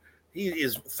where. He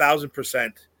is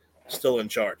 1,000% still in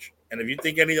charge. And if you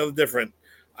think any other different,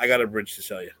 I got a bridge to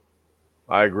sell you.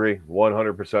 I agree.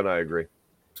 100% I agree.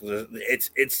 So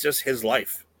it's just his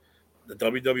life. The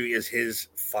WWE is his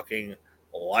fucking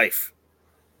life.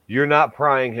 You're not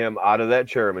prying him out of that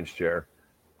chairman's chair.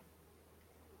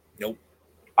 Nope.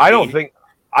 I don't think.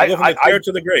 I go from the chair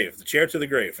to the grave. The chair to the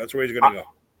grave. That's where he's going to go.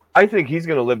 I think he's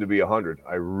going to live to be 100.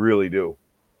 I really do.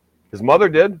 His mother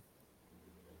did.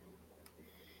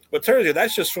 But Thursday,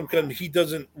 that's just from because he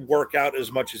doesn't work out as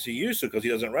much as he used to because he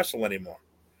doesn't wrestle anymore.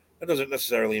 That doesn't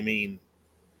necessarily mean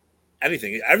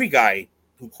anything. Every guy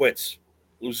who quits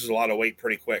loses a lot of weight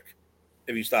pretty quick.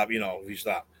 If you stop,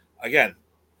 Again,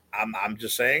 I'm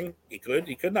just saying he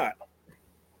could not.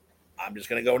 I'm just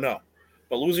gonna go no.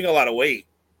 But losing a lot of weight,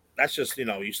 that's just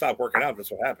you stop working out.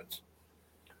 That's what happens.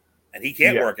 And he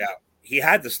can't work out. He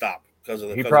had to stop because of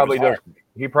the. He probably does.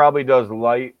 He probably does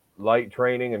light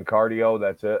training and cardio.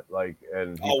 That's it. I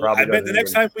bet the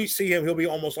next time we see him, he'll be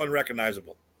almost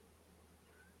unrecognizable.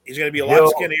 He's going to be a lot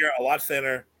skinnier, a lot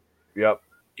thinner. Yep.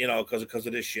 Because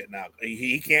of this shit now.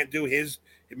 He can't do his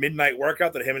midnight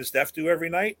workout that him and Steph do every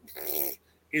night.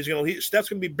 Steph's going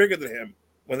to be bigger than him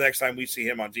when the next time we see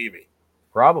him on TV.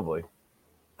 Probably.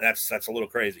 That's a little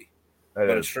crazy, but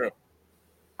it's true.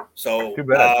 So, too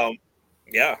bad.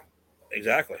 Yeah,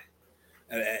 exactly.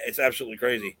 And it's absolutely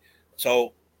crazy.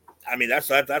 So, I mean, that's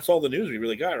all the news we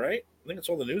really got, right? I think that's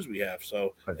all the news we have.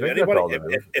 So,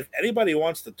 if anybody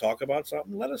wants to talk about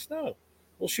something, let us know.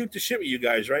 We'll shoot the shit with you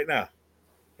guys right now.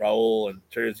 Raul and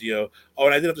Terzio. Oh,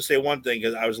 and I did have to say one thing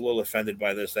because I was a little offended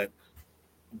by this, that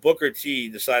Booker T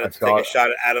decided to take a shot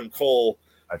at Adam Cole.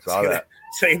 I saw that.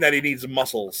 Saying that he needs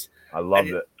muscles. I loved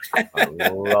it. I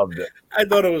loved it. I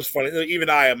thought it was funny. Even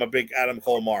I am a big Adam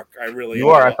Cole mark. I really You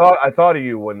are. I thought of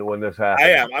you when this happened.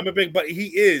 I am. I'm a big, but he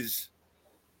is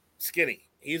skinny.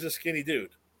 He's a skinny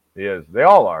dude. He is. They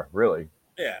all are, really.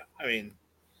 Yeah. I mean,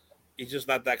 he's just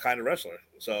not that kind of wrestler.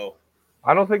 So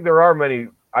I don't think there are many.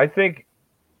 I think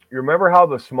you remember how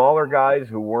the smaller guys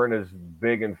who weren't as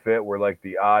big and fit were like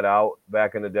the odd out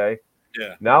back in the day?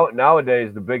 Yeah.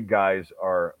 Nowadays the big guys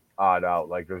are odd out.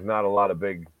 Like there's not a lot of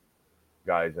big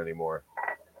guys anymore.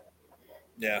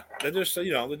 Yeah, they're just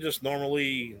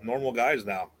normal guys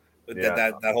now.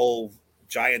 That whole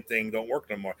giant thing don't work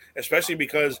no more. Especially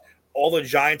because all the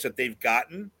giants that they've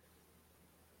gotten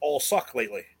all suck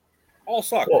lately. All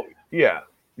suck. Well, yeah.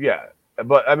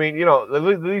 But I mean, at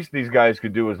least these guys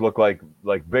could do is look like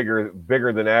bigger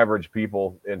than average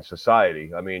people in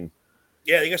society. I mean,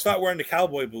 yeah, you can start wearing the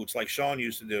cowboy boots like Sean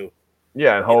used to do.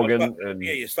 Yeah, and Hogan.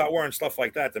 You start wearing stuff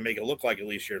like that to make it look like at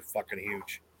least you're fucking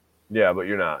huge. Yeah, but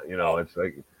you're not. It's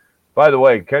like. By the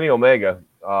way, Kenny Omega.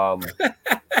 I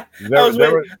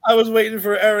was waiting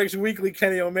for Eric's weekly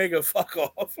Kenny Omega. Fuck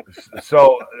off.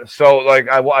 So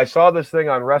I saw this thing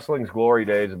on Wrestling's Glory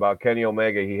Days about Kenny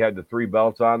Omega. He had the 3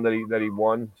 belts on that he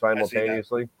won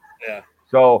simultaneously. Yeah.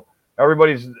 So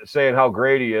everybody's saying how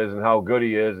great he is and how good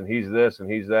he is, and he's this and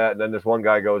he's that, and then this one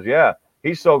guy goes, "Yeah,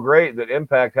 he's so great that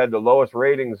Impact had the lowest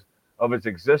ratings of its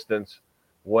existence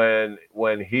when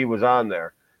he was on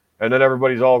there," and then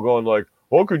everybody's all going like,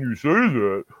 "How can you say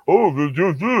that?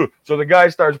 Oh, so the guy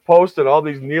starts posting all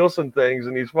these Nielsen things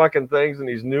and these fucking things and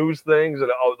these news things,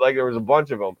 and like there was a bunch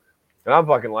of them, and I'm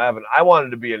fucking laughing. I wanted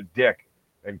to be a dick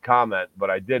and comment, but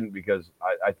I didn't because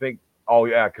I think,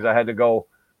 because I had to go.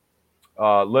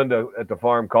 Linda at the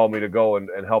farm called me to go and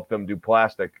help them do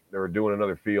plastic. They were doing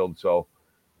another field, so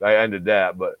I ended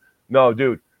that. But no,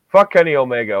 dude, fuck Kenny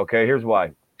Omega. Okay, here's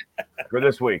why. For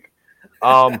this week,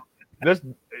 I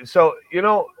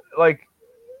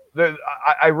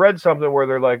read something where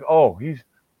they're like, "Oh,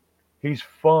 he's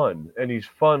fun and he's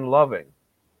fun loving."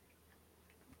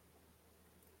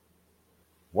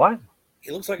 What? He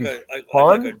looks like a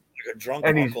drunk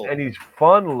uncle. And he's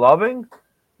fun loving?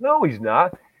 No, he's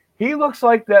not. He looks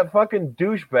like that fucking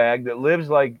douchebag that lives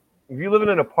like, if you live in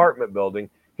an apartment building,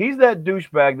 he's that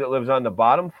douchebag that lives on the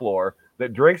bottom floor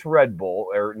that drinks Red Bull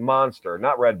or Monster,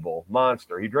 not Red Bull,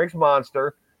 Monster. He drinks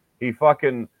Monster. He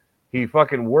fucking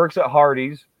works at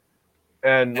Hardee's.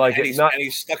 And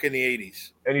he's stuck in the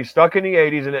 80s. And he's stuck in the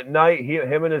 80s. And at night,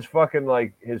 him and his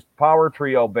fucking his power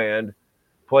trio band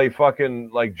play fucking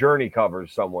like Journey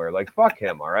covers somewhere. Like, fuck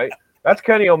him, all right? That's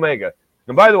Kenny Omega.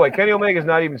 And by the way, Kenny Omega is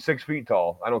not even 6 feet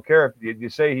tall. I don't care if you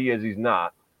say he is, he's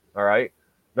not. All right.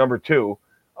 Number two,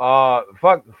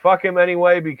 fuck him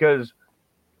anyway, because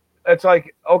it's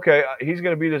like, okay, he's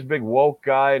gonna be this big woke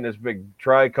guy and this big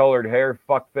tri-colored hair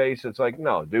fuck face. It's like,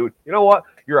 no, dude. You know what?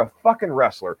 You're a fucking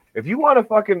wrestler. If you want to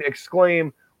fucking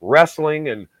exclaim wrestling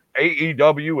and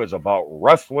AEW is about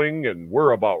wrestling and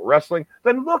we're about wrestling,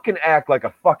 then look and act like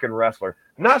a fucking wrestler,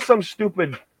 not some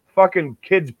stupid fucking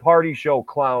kids party show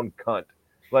clown cunt.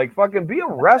 Like, fucking be a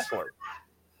wrestler.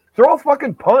 Throw a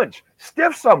fucking punch.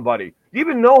 Stiff somebody. Do you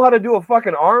even know how to do a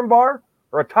fucking arm bar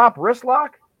or a top wrist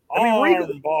lock? I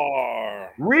mean,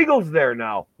 Regal's there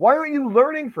now. Why aren't you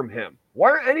learning from him?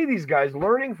 Why aren't any of these guys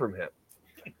learning from him?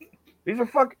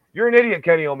 You're an idiot,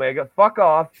 Kenny Omega. Fuck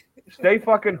off. Stay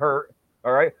fucking hurt.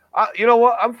 All right. You know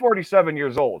what? I'm 47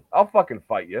 years old. I'll fucking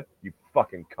fight you, you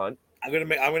fucking cunt. I'm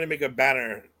gonna make a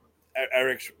banner.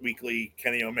 Eric's weekly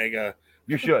Kenny Omega.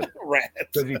 You should, rant,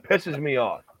 because he pisses me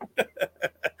off.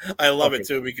 I love it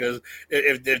too, because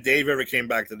if Dave ever came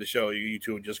back to the show, you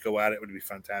two would just go at it. It would be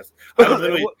fantastic.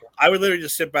 I would literally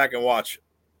just sit back and watch.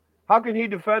 How can he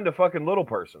defend a fucking little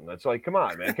person? That's like, come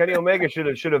on, man. Kenny Omega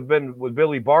should have been with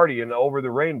Billy Barty in Over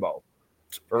the Rainbow,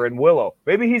 or in Willow.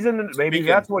 Maybe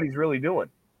that's what he's really doing.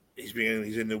 He's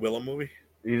in the Willow movie.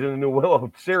 He's in the new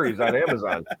Willow series on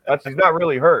Amazon. He's not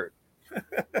really hurt.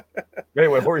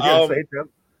 Anyway, what were you gonna say, Tim?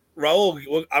 Raul,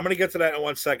 I'm going to get to that in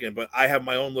 1 second, but I have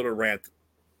my own little rant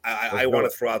I want to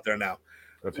throw out there now.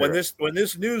 When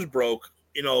this news broke,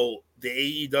 you know,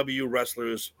 the AEW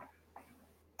wrestlers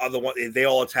are the one, they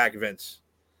all attack Vince.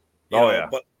 Yeah.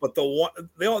 But the one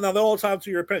they're all entitled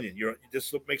to your opinion.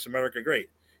 This makes America great.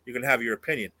 You can have your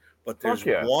opinion, but there's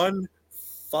one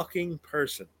fucking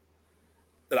person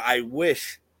that I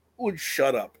wish would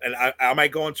shut up. And I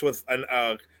might go into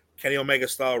a Kenny Omega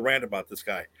style rant about this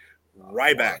guy.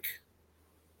 Ryback.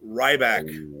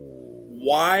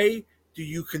 Why do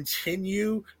you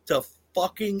continue to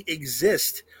fucking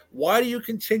exist? Why do you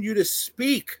continue to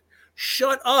speak?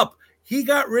 Shut up. He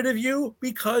got rid of you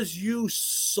because you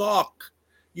suck.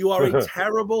 You are a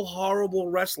terrible, horrible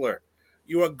wrestler.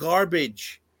 You are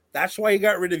garbage. That's why he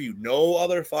got rid of you. No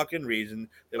other fucking reason.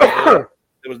 There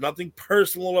was nothing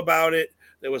personal about it.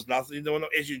 There was nothing. No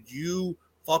issue. You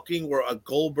fucking were a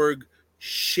Goldberg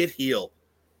shitheel.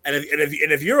 And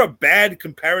if you're a bad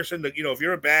comparison, if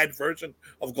you're a bad version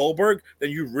of Goldberg,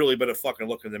 then you really better fucking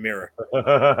look in the mirror.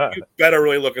 You better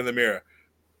really look in the mirror.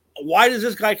 Why does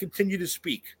this guy continue to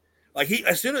speak? Like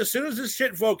as soon as this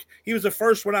shit broke, he was the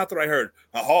first one out there I heard.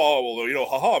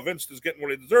 Vince is getting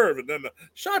what he deserves. And then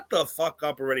shut the fuck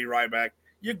up already, Ryback.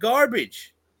 You're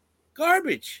garbage.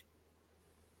 Garbage.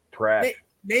 Trash.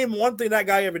 Name one thing that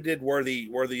guy ever did worthy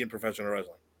in professional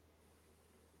wrestling.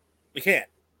 We can't.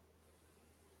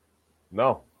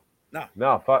 No.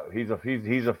 Fuck. He's a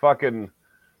fucking.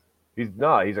 He's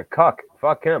a cuck.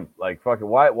 Fuck him. Like fucking.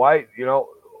 Why? Why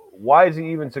is he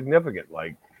even significant?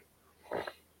 Like,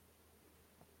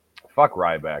 fuck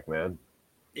Ryback, man.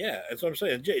 Yeah, that's what I'm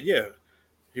saying. Yeah,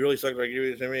 he really sucked. Like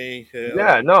you to me.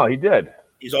 Yeah, no, he did.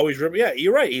 He's always ripping. Yeah,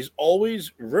 you're right. He's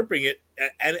always ripping it,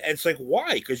 and it's like,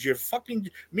 why? Because you're fucking.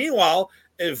 Meanwhile,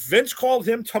 if Vince called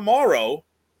him tomorrow.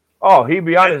 Oh, he'd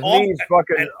be on his knees,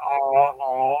 fucking.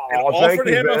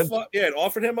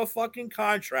 Offered him a fucking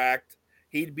contract.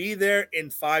 He'd be there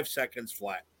in 5 seconds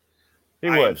flat.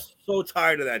 I am so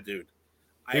tired of that dude.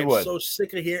 I am so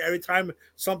sick of hearing every time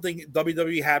something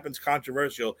WWE happens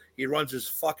controversial, he runs his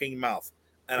fucking mouth.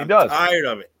 And I'm tired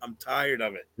of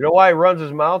it. You know why he runs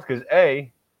his mouth? Because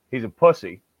A, he's a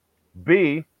pussy.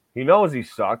 B, he knows he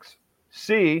sucks.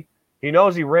 C, he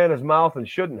knows he ran his mouth and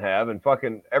shouldn't have, and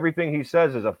fucking everything he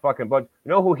says is a fucking bunch.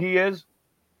 You know who he is?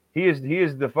 He is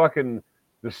the fucking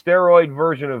the steroid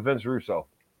version of Vince Russo.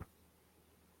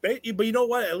 But you know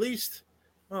what? At least,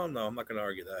 oh no, I'm not going to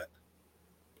argue that.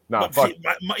 No,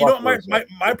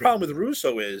 my problem with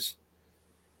Russo is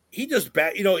he just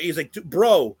he's like,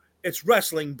 bro, it's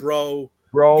wrestling, bro.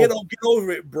 Get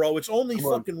over it, bro. It's only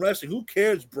fucking wrestling. Who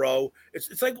cares, bro?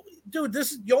 It's like, dude,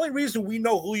 this is the only reason we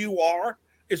know who you are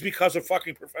is because of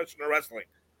fucking professional wrestling.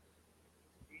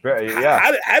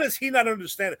 Yeah. How does he not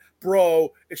understand it?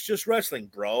 Bro, it's just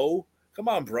wrestling, bro. Come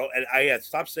on, bro. And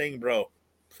stop saying bro.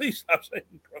 Please stop saying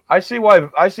bro. I see why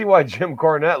Jim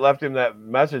Cornette left him that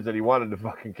message that he wanted to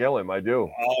fucking kill him. I do.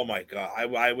 Oh my God.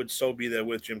 I would so be there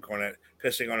with Jim Cornette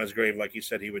pissing on his grave like he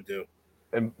said he would do.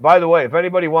 And by the way, if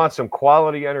anybody wants some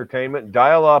quality entertainment,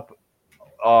 dial up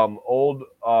old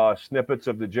snippets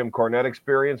of the Jim Cornette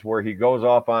experience where he goes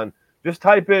off on. Just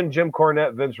type in Jim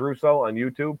Cornette, Vince Russo on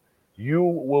YouTube. You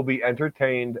will be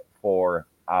entertained for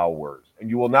hours, and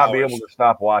you will not be able to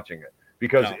stop watching it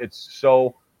because No. it's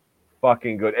so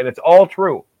fucking good, and it's all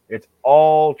true. It's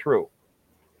all true.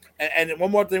 And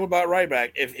one more thing about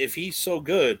Ryback: if he's so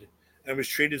good and was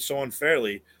treated so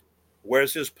unfairly,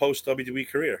 where's his post WWE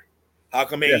career? How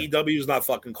come AEW is not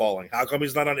fucking calling? How come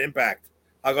he's not on Impact?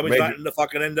 How come he's not in the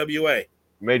fucking NWA?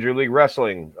 Major League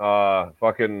Wrestling,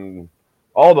 fucking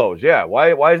all those. Yeah.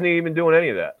 Why isn't he even doing any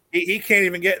of that? He can't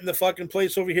even get in the fucking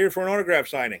place over here for an autograph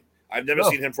signing. I've never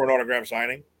seen him for an autograph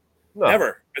signing. No.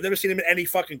 Never. I've never seen him at any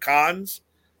fucking cons,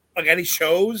 like any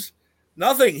shows.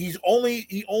 Nothing. He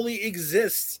only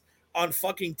exists on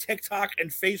fucking TikTok and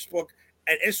Facebook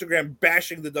and Instagram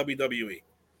bashing the WWE.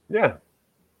 Yeah.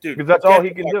 Dude. Because that's all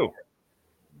he can do.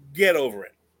 Get over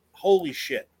it. Holy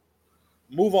shit.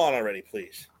 Move on already,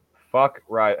 please. Fuck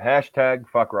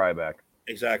Ryback.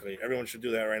 Exactly. Everyone should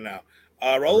do that right now.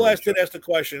 Raul S. did ask the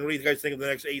question, what do you guys think of the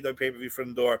next AEW pay-per-view from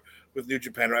the door with New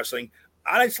Japan Wrestling?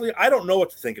 Honestly, I don't know what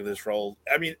to think of this, Raul.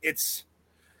 I mean, it's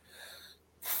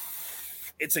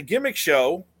a gimmick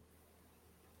show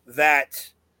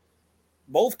that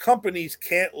both companies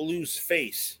can't lose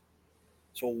face.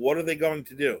 So what are they going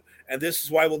to do? And this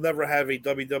is why we'll never have a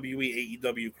WWE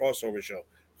AEW crossover show.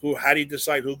 How do you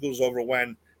decide who goes over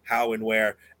when, how, and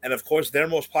where? And of course, their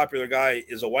most popular guy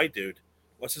is a white dude.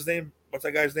 What's his name? What's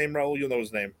that guy's name, Raul? You'll know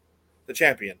his name. The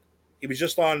champion. He was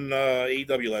just on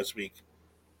AEW last week.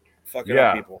 Fucking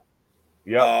up people.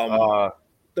 Yeah.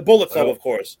 The Bullet Club, of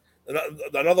course.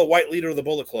 Another white leader of the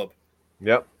Bullet Club.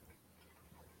 Yep.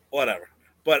 Whatever.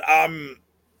 But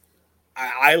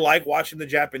I like watching the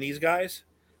Japanese guys.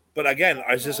 But again,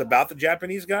 is this about the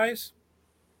Japanese guys?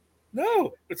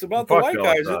 No, it's about the white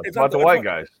guys. It's about the white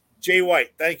guys. Jay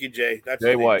White. Thank you, Jay. That's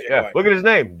Jay White. Yeah. Look at his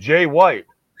name. Jay White.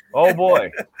 Oh boy.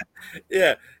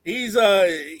 Yeah. He's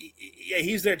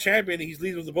their champion. He's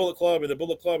leading the Bullet Club, and the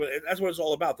Bullet Club, and that's what it's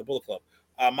all about, the Bullet Club.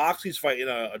 Moxley's fighting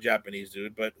a Japanese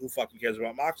dude, but who fucking cares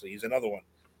about Moxley? He's another one.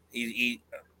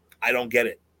 I don't get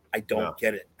it. I don't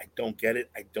get it.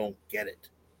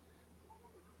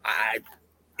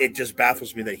 It just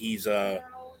baffles me that he's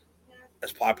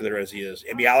as popular as he is.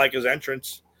 I mean, I like his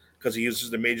entrance because he uses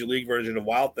the Major League version of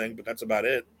Wild Thing, but that's about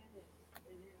it.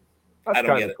 I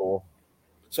don't get it. Cool.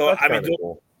 So, I mean,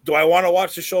 do I want to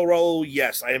watch the show, Raul?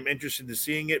 Yes, I am interested in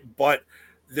seeing it, but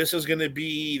this is going to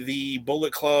be the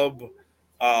Bullet Club,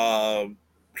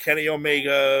 Kenny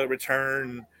Omega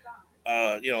return,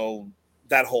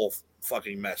 that whole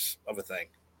fucking mess of a thing.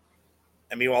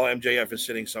 And meanwhile, MJF is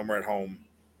sitting somewhere at home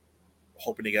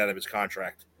hoping to get out of his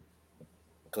contract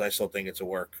because I still think it's a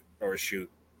work shoot.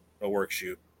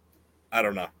 I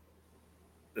don't know.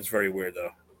 It's very weird,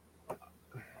 though.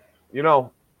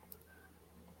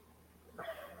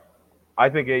 I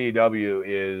think AEW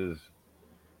is,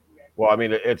 well, I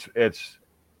mean, it's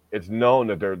known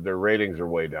that their ratings are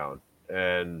way down,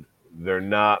 and they're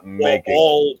not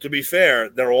making. To be fair,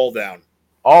 they're all down.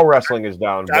 All wrestling is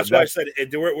down. That's why I said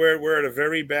we're at a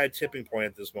very bad tipping point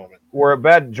at this moment. We're a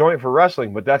bad joint for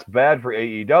wrestling, but that's bad for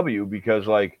AEW because,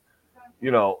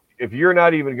 if you're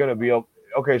not even going to be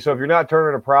okay, so if you're not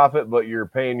turning a profit, but you're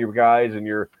paying your guys and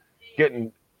you're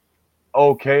getting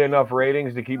okay enough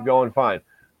ratings to keep going, fine.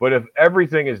 But if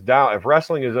everything is down, if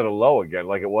wrestling is at a low again,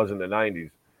 like it was in the 90s,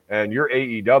 and you're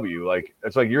AEW,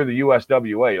 it's like you're the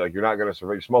USWA, you're not going to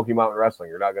survive. Smoky Mountain Wrestling,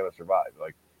 you're not going to survive.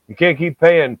 You can't keep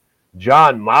paying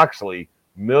John Moxley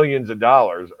millions of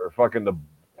dollars or fucking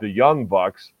the Young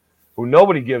Bucks, who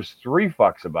nobody gives 3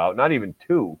 fucks about, not even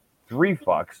 2, 3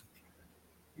 fucks.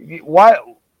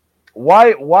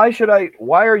 Why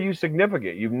are you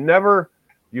significant? You've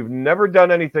never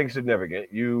done anything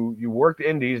significant. You worked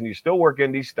indies and you still work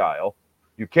indie style.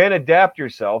 You can't adapt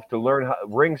yourself to learn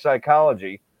ring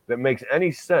psychology that makes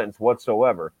any sense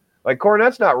whatsoever. Like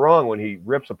Cornette's not wrong when he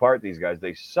rips apart these guys.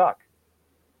 They suck.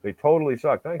 They totally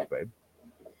suck. Thanks, babe.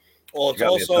 Well, it's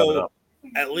also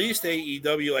at least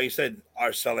AEW, like you said,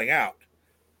 are selling out.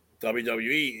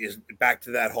 WWE is back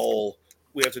to that whole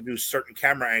we have to do certain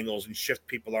camera angles and shift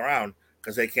people around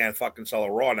because they can't fucking sell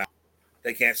a Raw now.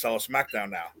 They can't sell a SmackDown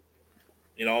now.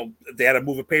 They had to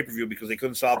move a pay-per-view because they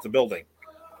couldn't sell out the building.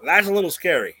 That's a little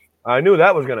scary. I knew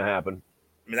that was going to happen.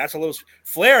 I mean, that's a little.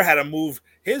 Flair had to move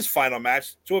his final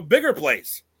match to a bigger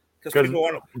place because people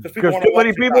want to watch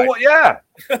him die. Yeah,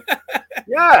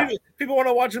 yeah. People want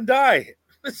to watch him die.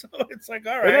 So it's like,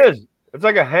 all right, it is. It's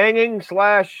like a hanging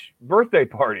 / birthday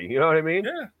party. You know what I mean?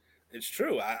 Yeah, it's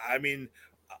true. I mean,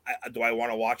 do I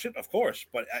want to watch it? Of course,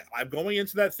 but I'm going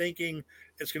into that thinking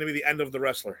it's going to be the end of the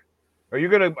wrestler. Are you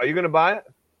gonna buy it?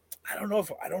 I don't know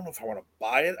if I want to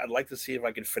buy it. I'd like to see if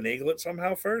I can finagle it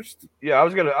somehow first. Yeah, I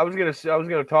was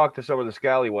gonna talk to some of the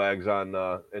scallywags on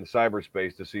in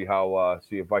cyberspace to see how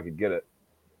see if I could get it.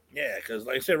 Yeah, because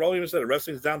like I said, Roman said,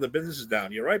 wrestling's down, the business is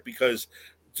down. You're right, because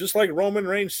just like Roman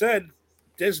Reigns said,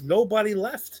 there's nobody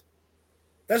left.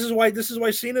 This is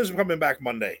why Cena's coming back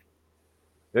Monday.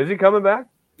 Is he coming back?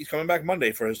 He's coming back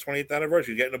Monday for his 20th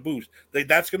anniversary. He's getting a boost.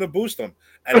 That's going to boost him.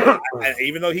 And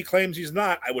even though he claims he's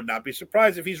not, I would not be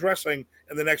surprised if he's wrestling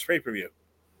in the next pay-per-view.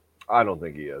 I don't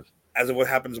think he is. As of what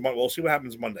happens, we'll see what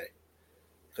happens Monday.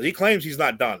 Because he claims he's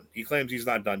not done. He claims he's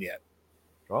not done yet.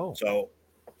 Oh. So,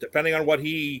 depending on what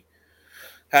he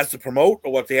has to promote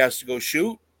or what he has to go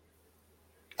shoot,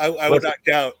 I would not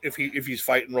doubt if he's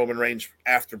fighting Roman Reigns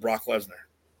after Brock Lesnar.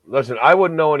 Listen, I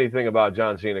wouldn't know anything about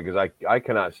John Cena because I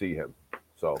cannot see him.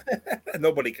 So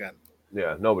Nobody can.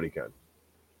 yeah, nobody can.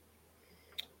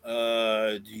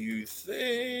 Do you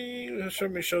think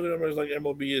somebody show the numbers like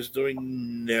MLB is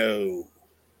doing? No,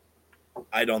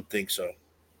 I don't think so.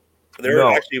 They're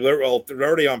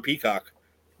already on Peacock.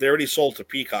 They already sold to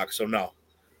Peacock, so no.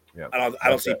 Yeah, I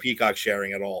don't see Peacock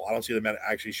sharing at all. I don't see them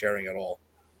actually sharing at all.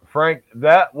 Frank,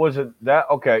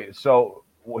 okay. So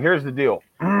here's the deal.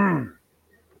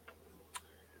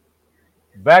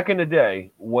 Back in the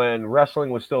day, when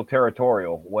wrestling was still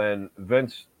territorial, when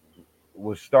Vince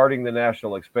was starting the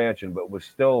national expansion, but was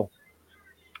still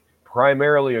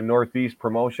primarily a Northeast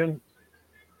promotion,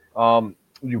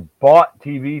 you bought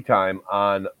TV time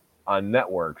on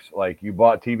networks. Like you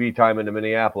bought TV time in the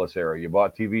Minneapolis area, you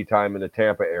bought TV time in the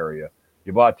Tampa area,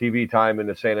 you bought TV time in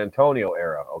the San Antonio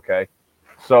area. Okay,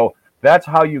 so that's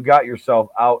how you got yourself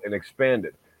out and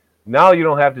expanded. Now you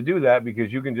don't have to do that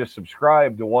because you can just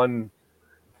subscribe to one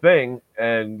thing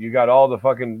and you got all the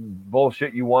fucking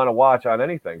bullshit you want to watch on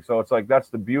anything. So it's like that's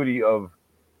the beauty of,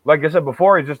 like I said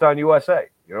before, it's just on USA.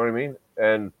 You know what I mean?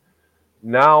 And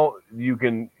now you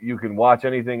can watch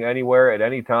anything anywhere at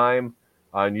any time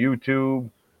on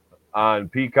YouTube, on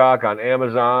Peacock, on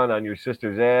Amazon, on your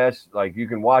sister's ass. Like you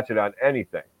can watch it on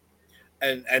anything.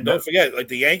 And don't forget, like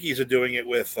the Yankees are doing it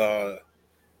with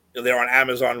they're on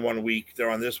Amazon 1 week, they're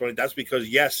on this one. That's because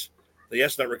the Yes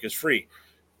Network is free.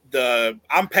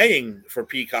 I'm paying for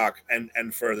Peacock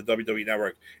and for the WWE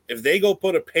Network. If they go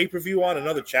put a pay-per-view on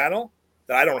another channel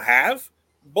that I don't have,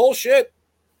 bullshit.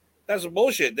 That's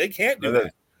bullshit. They can't do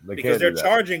that because they're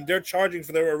charging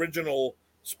for their original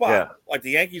spot. Yeah. Like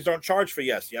the Yankees don't charge for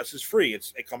Yes. Yes is free.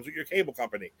 It comes with your cable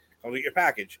company, comes with your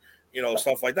package,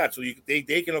 stuff like that. So they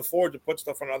can afford to put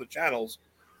stuff on other channels,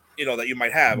 that you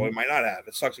might have or you might not have.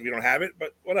 It sucks if you don't have it,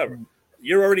 but whatever.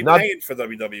 You're already paying for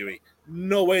WWE.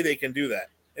 No way they can do that.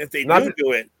 If they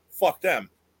do it, fuck them.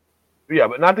 Yeah,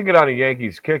 but not to get on a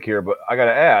Yankees kick here, but I got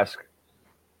to ask.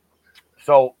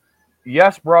 So,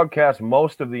 Yes broadcasts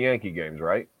most of the Yankee games,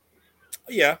 right?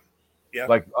 Yeah.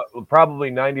 Like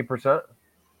probably 90%?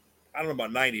 I don't know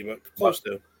about 90, but close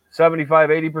to. 75,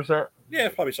 80%? Yeah,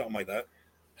 probably something like that.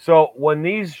 So, when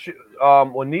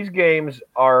these games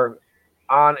are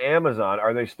on Amazon,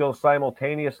 are they still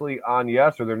simultaneously on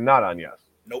Yes or they're not on Yes?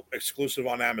 Nope, exclusive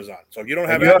on Amazon. So if you don't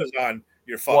have Amazon,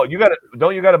 you're fucked. Well,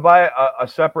 don't you gotta buy a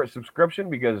separate subscription?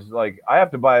 Because like I have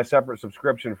to buy a separate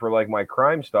subscription for like my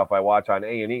crime stuff I watch on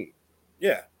A&E.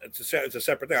 Yeah, it's a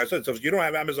separate thing. I said, so if you don't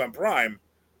have Amazon Prime,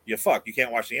 you're fucked. You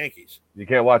can't watch the Yankees. You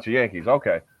can't watch the Yankees.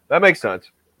 Okay, that makes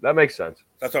sense. That's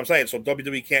what I'm saying. So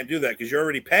WWE can't do that because you're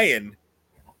already paying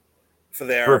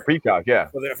for Peacock, yeah,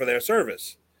 for their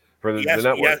service. For the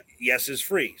network. Yes is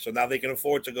free. So now they can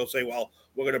afford to go say, well,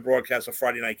 we're going to broadcast a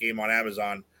Friday night game on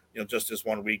Amazon, just this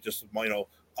 1 week, just,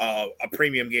 a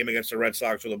premium game against the Red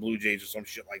Sox or the Blue Jays or some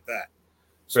shit like that.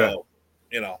 So,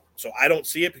 so I don't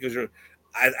see it because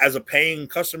as a paying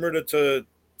customer to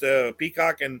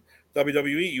Peacock and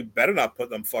WWE, you better not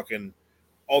put them fucking,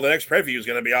 the next preview is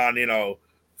going to be on,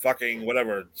 fucking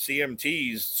whatever,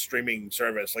 CMT's streaming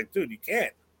service. Like, dude, you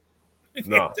can't. You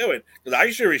can't do it because I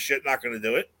sure as shit not going to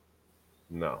do it.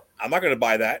 No, I'm not going to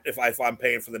buy that if I'm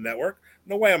paying for the network.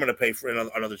 No way I'm going to pay for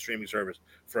another streaming service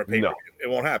for a pay-per-view. It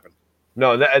won't happen.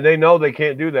 No, they know they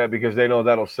can't do that because they know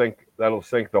that'll sink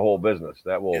the whole business.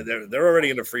 That will. Yeah, they're already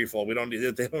in the free fall. They don't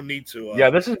need to. Yeah,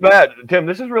 this is bad, Tim.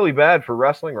 This is really bad for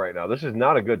wrestling right now. This is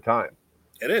not a good time.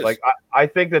 It is. Like I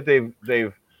think that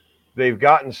they've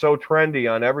gotten so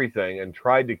trendy on everything and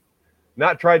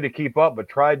not tried to keep up, but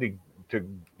tried to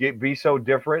be so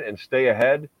different and stay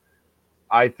ahead.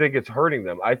 I think it's hurting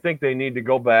them. I think they need to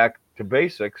go back to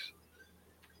basics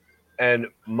and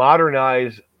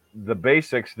modernize the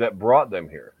basics that brought them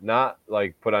here. Not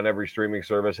like put on every streaming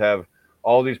service, have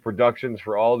all these productions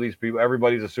for all these people.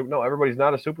 Everybody's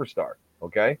not a superstar.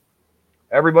 Okay.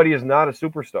 Everybody is not a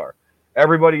superstar.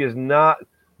 Everybody is not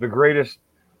the greatest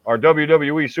or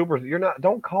WWE super. You're not.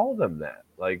 Don't call them that.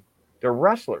 Like they're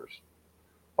wrestlers.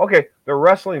 Okay, they're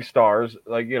wrestling stars.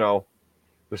 Like the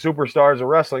superstars of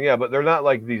wrestling. Yeah, but they're not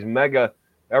like these mega.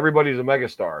 Everybody's a mega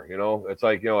star. It's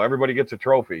like everybody gets a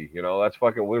trophy. That's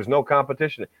fucking. There's no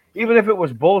competition. Even if it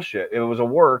was bullshit, if it was a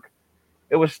work,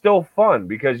 it was still fun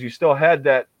because you still had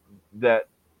that that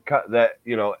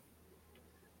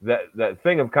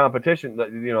thing of competition.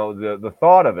 That the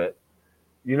thought of it.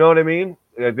 You know what I mean?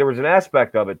 Like, there was an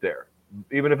aspect of it there,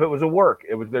 even if it was a work.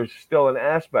 There's still an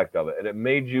aspect of it, and it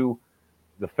made you,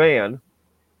 the fan,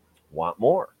 want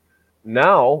more.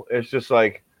 Now it's just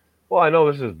like, well, I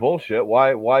know this is bullshit.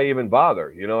 Why even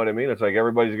bother? You know what I mean? It's like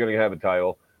everybody's going to have a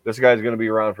title. This guy's going to be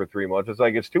around for 3 months. It's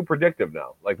like it's too predictive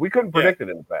now. Like we couldn't predict it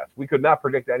in the past. We could not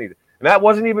predict anything, and that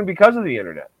wasn't even because of the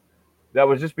internet. That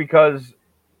was just because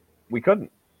we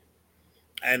couldn't.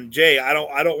 And Jay, I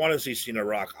don't want to see Cena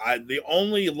Rock. The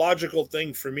only logical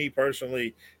thing for me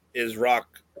personally is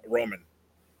Rock Roman.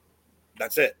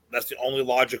 That's it. That's the only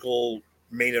logical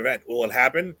main event. Will it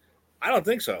happen? I don't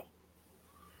think so.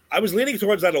 I was leaning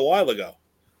towards that a while ago,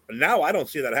 but now I don't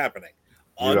see that happening.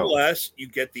 Unless you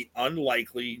get the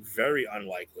unlikely, very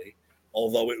unlikely,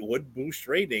 although it would boost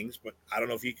ratings, but I don't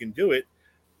know if you can do it,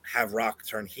 have Rock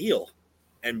turn heel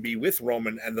and be with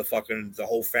Roman and the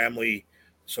whole family,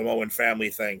 Samoan family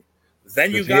thing.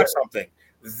 Then you got something.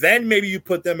 Then maybe you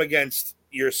put them against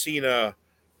your Cena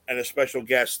and a special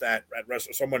guest at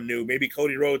Wrestle, someone new. Maybe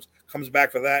Cody Rhodes comes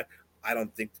back for that. I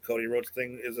don't think the Cody Rhodes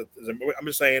thing is I'm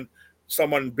just saying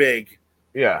someone big.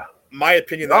 Yeah. My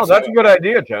opinion. That's a good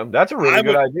idea, Tim. That's a really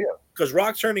good idea. Because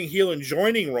Rock turning heel and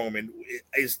joining Roman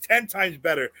is 10 times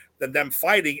better than them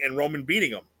fighting and Roman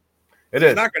beating him.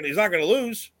 He's not going to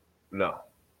lose. No.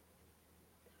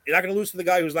 You're not going to lose to the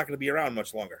guy who's not going to be around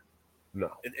much longer.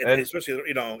 No. Especially,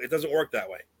 it doesn't work that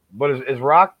way. But is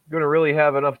Rock going to really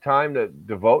have enough time to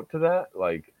devote to that?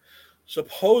 Like,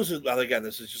 supposedly, well, again,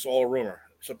 this is just all a rumor.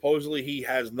 Supposedly, he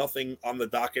has nothing on the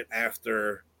docket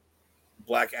after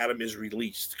Black Adam is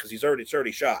released because it's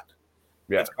already shot.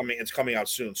 Yeah, it's coming out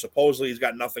soon. Supposedly, he's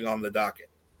got nothing on the docket.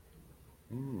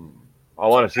 I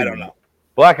want to see. I don't know.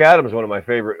 Black Adam is one of my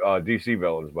favorite DC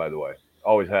villains, by the way.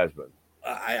 Always has been.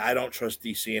 I don't trust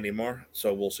DC anymore,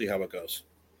 so we'll see how it goes.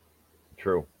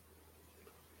 True.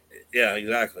 Yeah,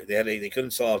 exactly. They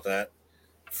couldn't solve that.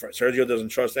 Sergio doesn't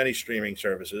trust any streaming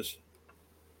services.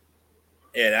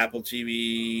 And Apple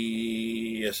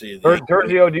TV. Yes,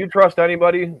 Sergio, do you trust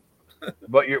anybody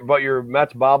but your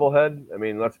Mets bobblehead? I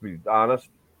mean, let's be honest.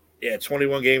 Yeah,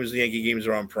 21 games. The Yankee games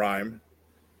are on Prime.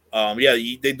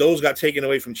 Those got taken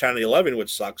away from Channel 11,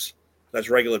 which sucks. That's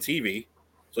regular TV.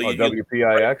 So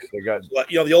WPIX, they got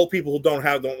the old people who don't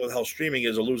know what the hell streaming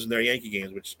is are losing their Yankee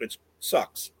games, which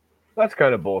sucks. That's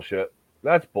kind of bullshit.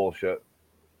 That's bullshit.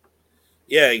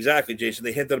 Yeah, exactly, Jason.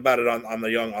 They hinted about it on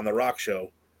the Rock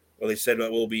show, where they said that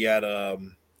we'll be at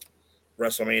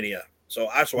WrestleMania. So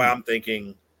that's why I'm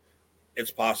thinking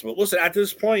it's possible. Listen, at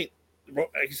this point, like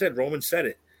you said, Roman said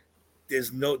it.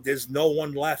 There's no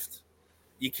one left.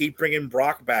 You keep bringing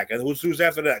Brock back, and who's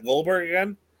after that? Goldberg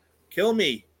again? Kill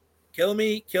me. Kill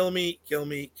me, kill me, kill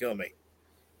me, kill me.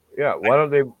 Yeah, why don't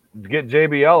they get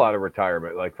JBL out of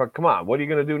retirement? Like, come on, what are you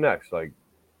going to do next? Like,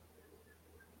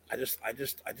 I just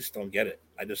don't get it.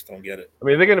 I just don't get it. I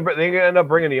mean, they gonna end up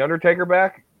bringing the Undertaker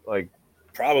back? Like,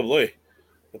 probably.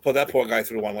 They'll put that poor guy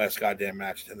through one last goddamn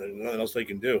match, and there's nothing else they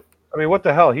can do. I mean, what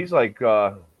the hell? He's like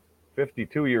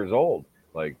 52 years old.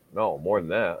 Like, no, more than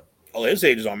that. Well, his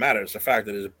age don't matter. It's the fact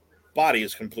that his body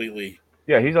is completely.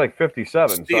 Yeah, he's like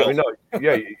 57. Steel. So, I mean, no,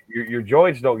 yeah, your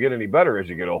joints don't get any better as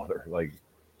you get older. Like,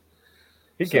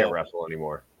 he can't wrestle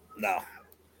anymore. No,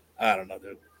 I don't know,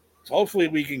 dude. So hopefully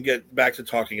we can get back to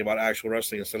talking about actual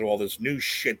wrestling instead of all this new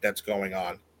shit that's going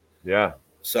on. Yeah.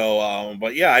 So,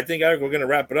 but yeah, I think, Eric, we're going to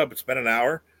wrap it up. It's been an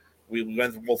hour. We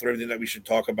went through everything that we should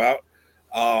talk about.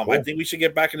 Cool. I think we should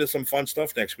get back into some fun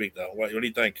stuff next week, though. What do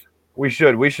you think? We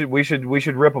should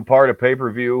rip apart a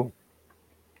pay-per-view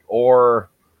or,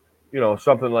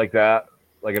 something like that,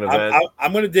 like an event.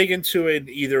 I'm going to dig into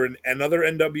either another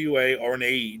NWA or an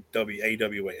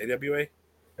AWA.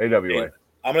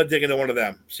 I'm going to dig into one of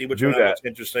them, see which one looks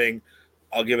interesting.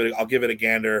 I'll give it a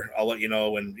gander. I'll let you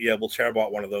know, and yeah, we'll chat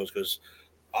about one of those because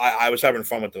I was having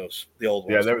fun with those, the old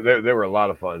ones. Yeah, they were a lot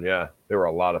of fun. Yeah, they were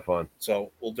a lot of fun.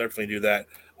 So we'll definitely do that.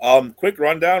 Quick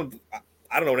rundown.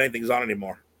 I don't know when anything's on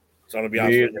anymore. So I'm gonna be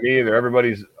honest. Me either.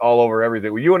 Everybody's all over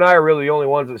everything. Well, you and I are really the only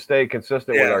ones that stay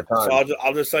consistent with our time. So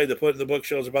I'll just tell you to put in the book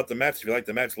shows about the Mets. If you like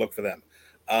the Mets, look for them.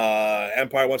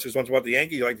 Empire 161 about the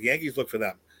Yankees. You like the Yankees, look for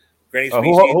them.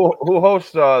 Who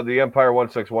hosts the Empire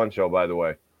 161 show, by the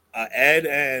way? Ed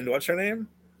and what's her name?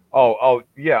 Oh,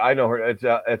 yeah, I know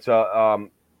her.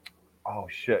 Oh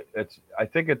shit, I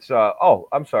think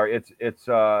I'm sorry,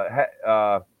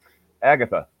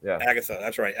 Agatha. Yeah. Agatha.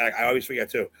 That's right. I always forget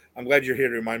too. I'm glad you're here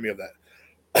to remind me of that.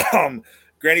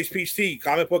 Granny's PT,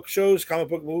 comic book shows, comic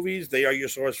book movies. They are your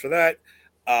source for that.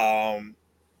 I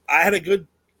had a good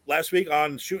last week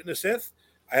on Shooting the Sith.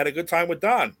 I had a good time with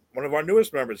Don, one of our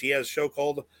newest members. He has a show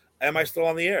called "Am I Still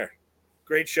on the Air?"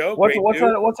 Great show, great What's dude.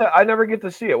 that? What's that? I never get to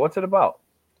see it. What's it about?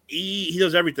 He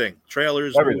does everything: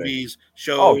 trailers, Everything. movies,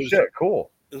 Oh shows. shit,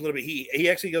 cool. A little bit. He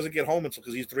actually doesn't get home until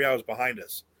because he's 3 hours behind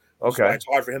us. That's why Okay. it's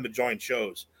hard for him to join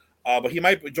shows. But he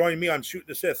might be joining me on Shooting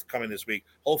the Sith coming this week.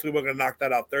 Hopefully, we're going to knock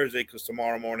that out Thursday because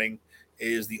tomorrow morning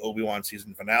is the Obi-Wan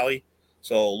season finale.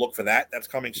 So look for that. That's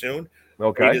coming soon.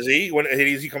 Okay. A to Z. When A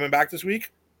to Z coming back this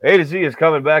week? A to Z is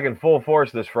coming back in full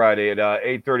force this Friday at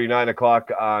 8:30, 9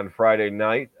 o'clock on Friday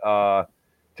night.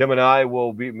 Tim and I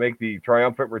will make the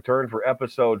triumphant return for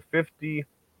episode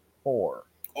 54.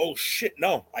 Oh shit!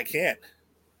 No, I can't.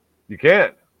 You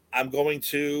can't. I'm going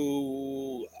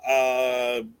to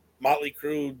Motley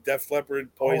Crue, Def Leppard,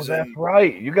 Oh, Poison. that's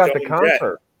right. You got the Joan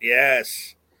concert. Jett.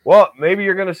 Yes. Well, maybe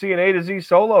you're going to see an A to Z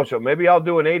solo show. Maybe I'll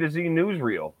do an A to Z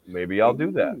newsreel. Maybe I'll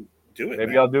do that. Do it.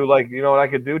 Maybe man. I'll do you know what I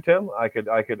could do, Tim? I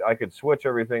could switch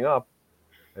everything up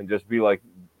and just be like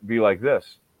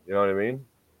this. You know what I mean?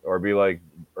 Or be like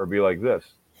this.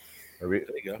 There you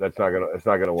go. It's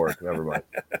not gonna work. Never mind.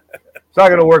 It's not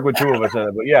gonna work with two of us in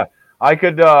it. But yeah, I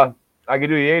could do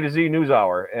the A to Z news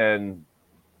hour, and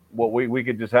what we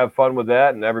could just have fun with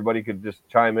that, and everybody could just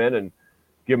chime in and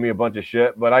give me a bunch of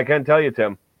shit. But I can tell you,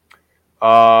 Tim,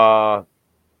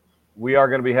 we are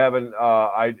going to be having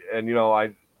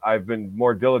I've been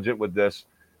more diligent with this.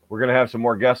 We're going to have some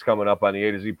more guests coming up on the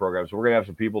A to Z program, so we're going to have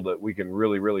some people that we can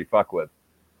really, really fuck with.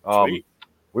 Sweet.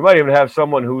 We might even have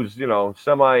someone who's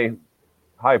semi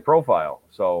high profile.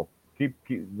 So keep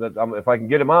that. If I can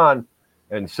get him on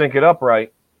and sync it up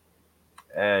right,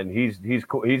 and he's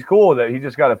cool with it. He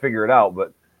just got to figure it out.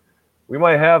 But we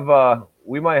might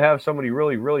have somebody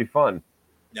really, really fun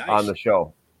on the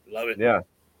show. Love it. Yeah.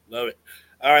 Love it.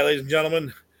 All right, ladies and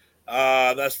gentlemen.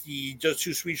 That's the Just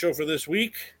Too Sweet show for this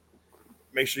week.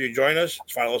 Make sure you join us.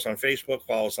 Follow us on Facebook.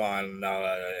 Follow us on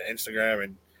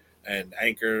Instagram and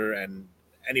Anchor and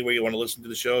anywhere you want to listen to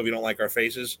the show. If you don't like our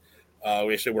faces,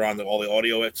 we said we're on all the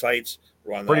audio sites.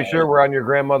 We're on. Pretty sure we're on your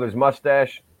grandmother's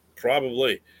mustache.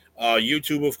 Probably.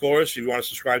 YouTube, of course. If you want to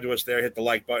subscribe to us there, hit the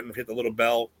like button, hit the little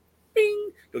bell.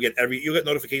 Bing. You'll get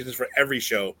notifications for every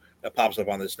show that pops up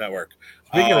on this network.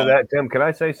 Speaking of that, Tim, can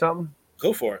I say something?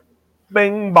 Go for it.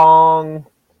 Bing bong.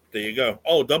 There you go.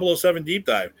 Oh, 007 Deep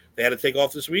Dive. They had to take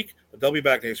off this week, but they'll be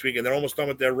back next week, and they're almost done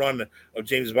with their run of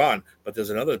James Bond. But there's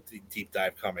another deep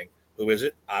dive coming. Who is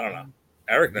it? I don't know.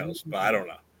 Eric knows, but I don't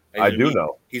know. I do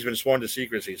know. He's been sworn to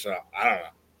secrecy, so I don't know.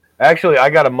 Actually, I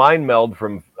got a mind meld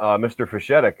from Mr.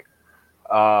 Fishetic.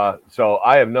 So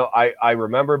I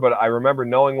remember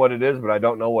knowing what it is, but I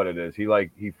don't know what it is.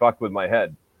 He fucked with my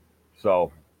head.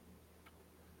 So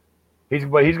he's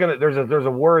gonna there's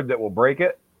a word that will break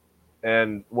it.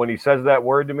 And when he says that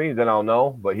word to me, then I'll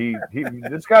know. But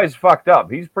this guy's fucked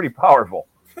up. He's pretty powerful.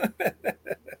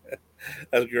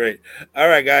 That's great. All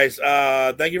right, guys.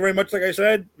 Thank you very much. Like I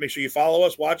said, make sure you follow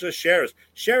us, watch us, share us.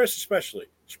 Share us especially.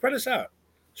 Spread us out.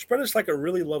 Spread us like a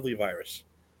really lovely virus.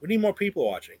 We need more people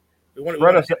watching. We want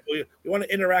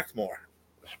to interact more.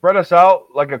 Spread us out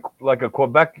like a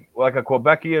Quebec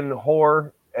Quebecian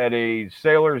whore at a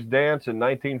sailor's dance in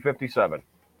 1957.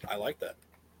 I like that.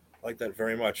 I like that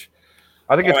very much.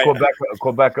 I think it's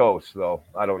Quebecos, though.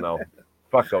 I don't know.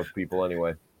 Fuck those people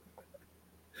anyway.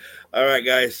 All right,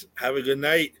 guys. Have a good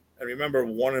night. And remember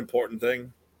one important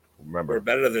thing. Remember, we're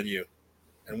better than you.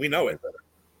 And we know it.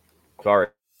 Sorry.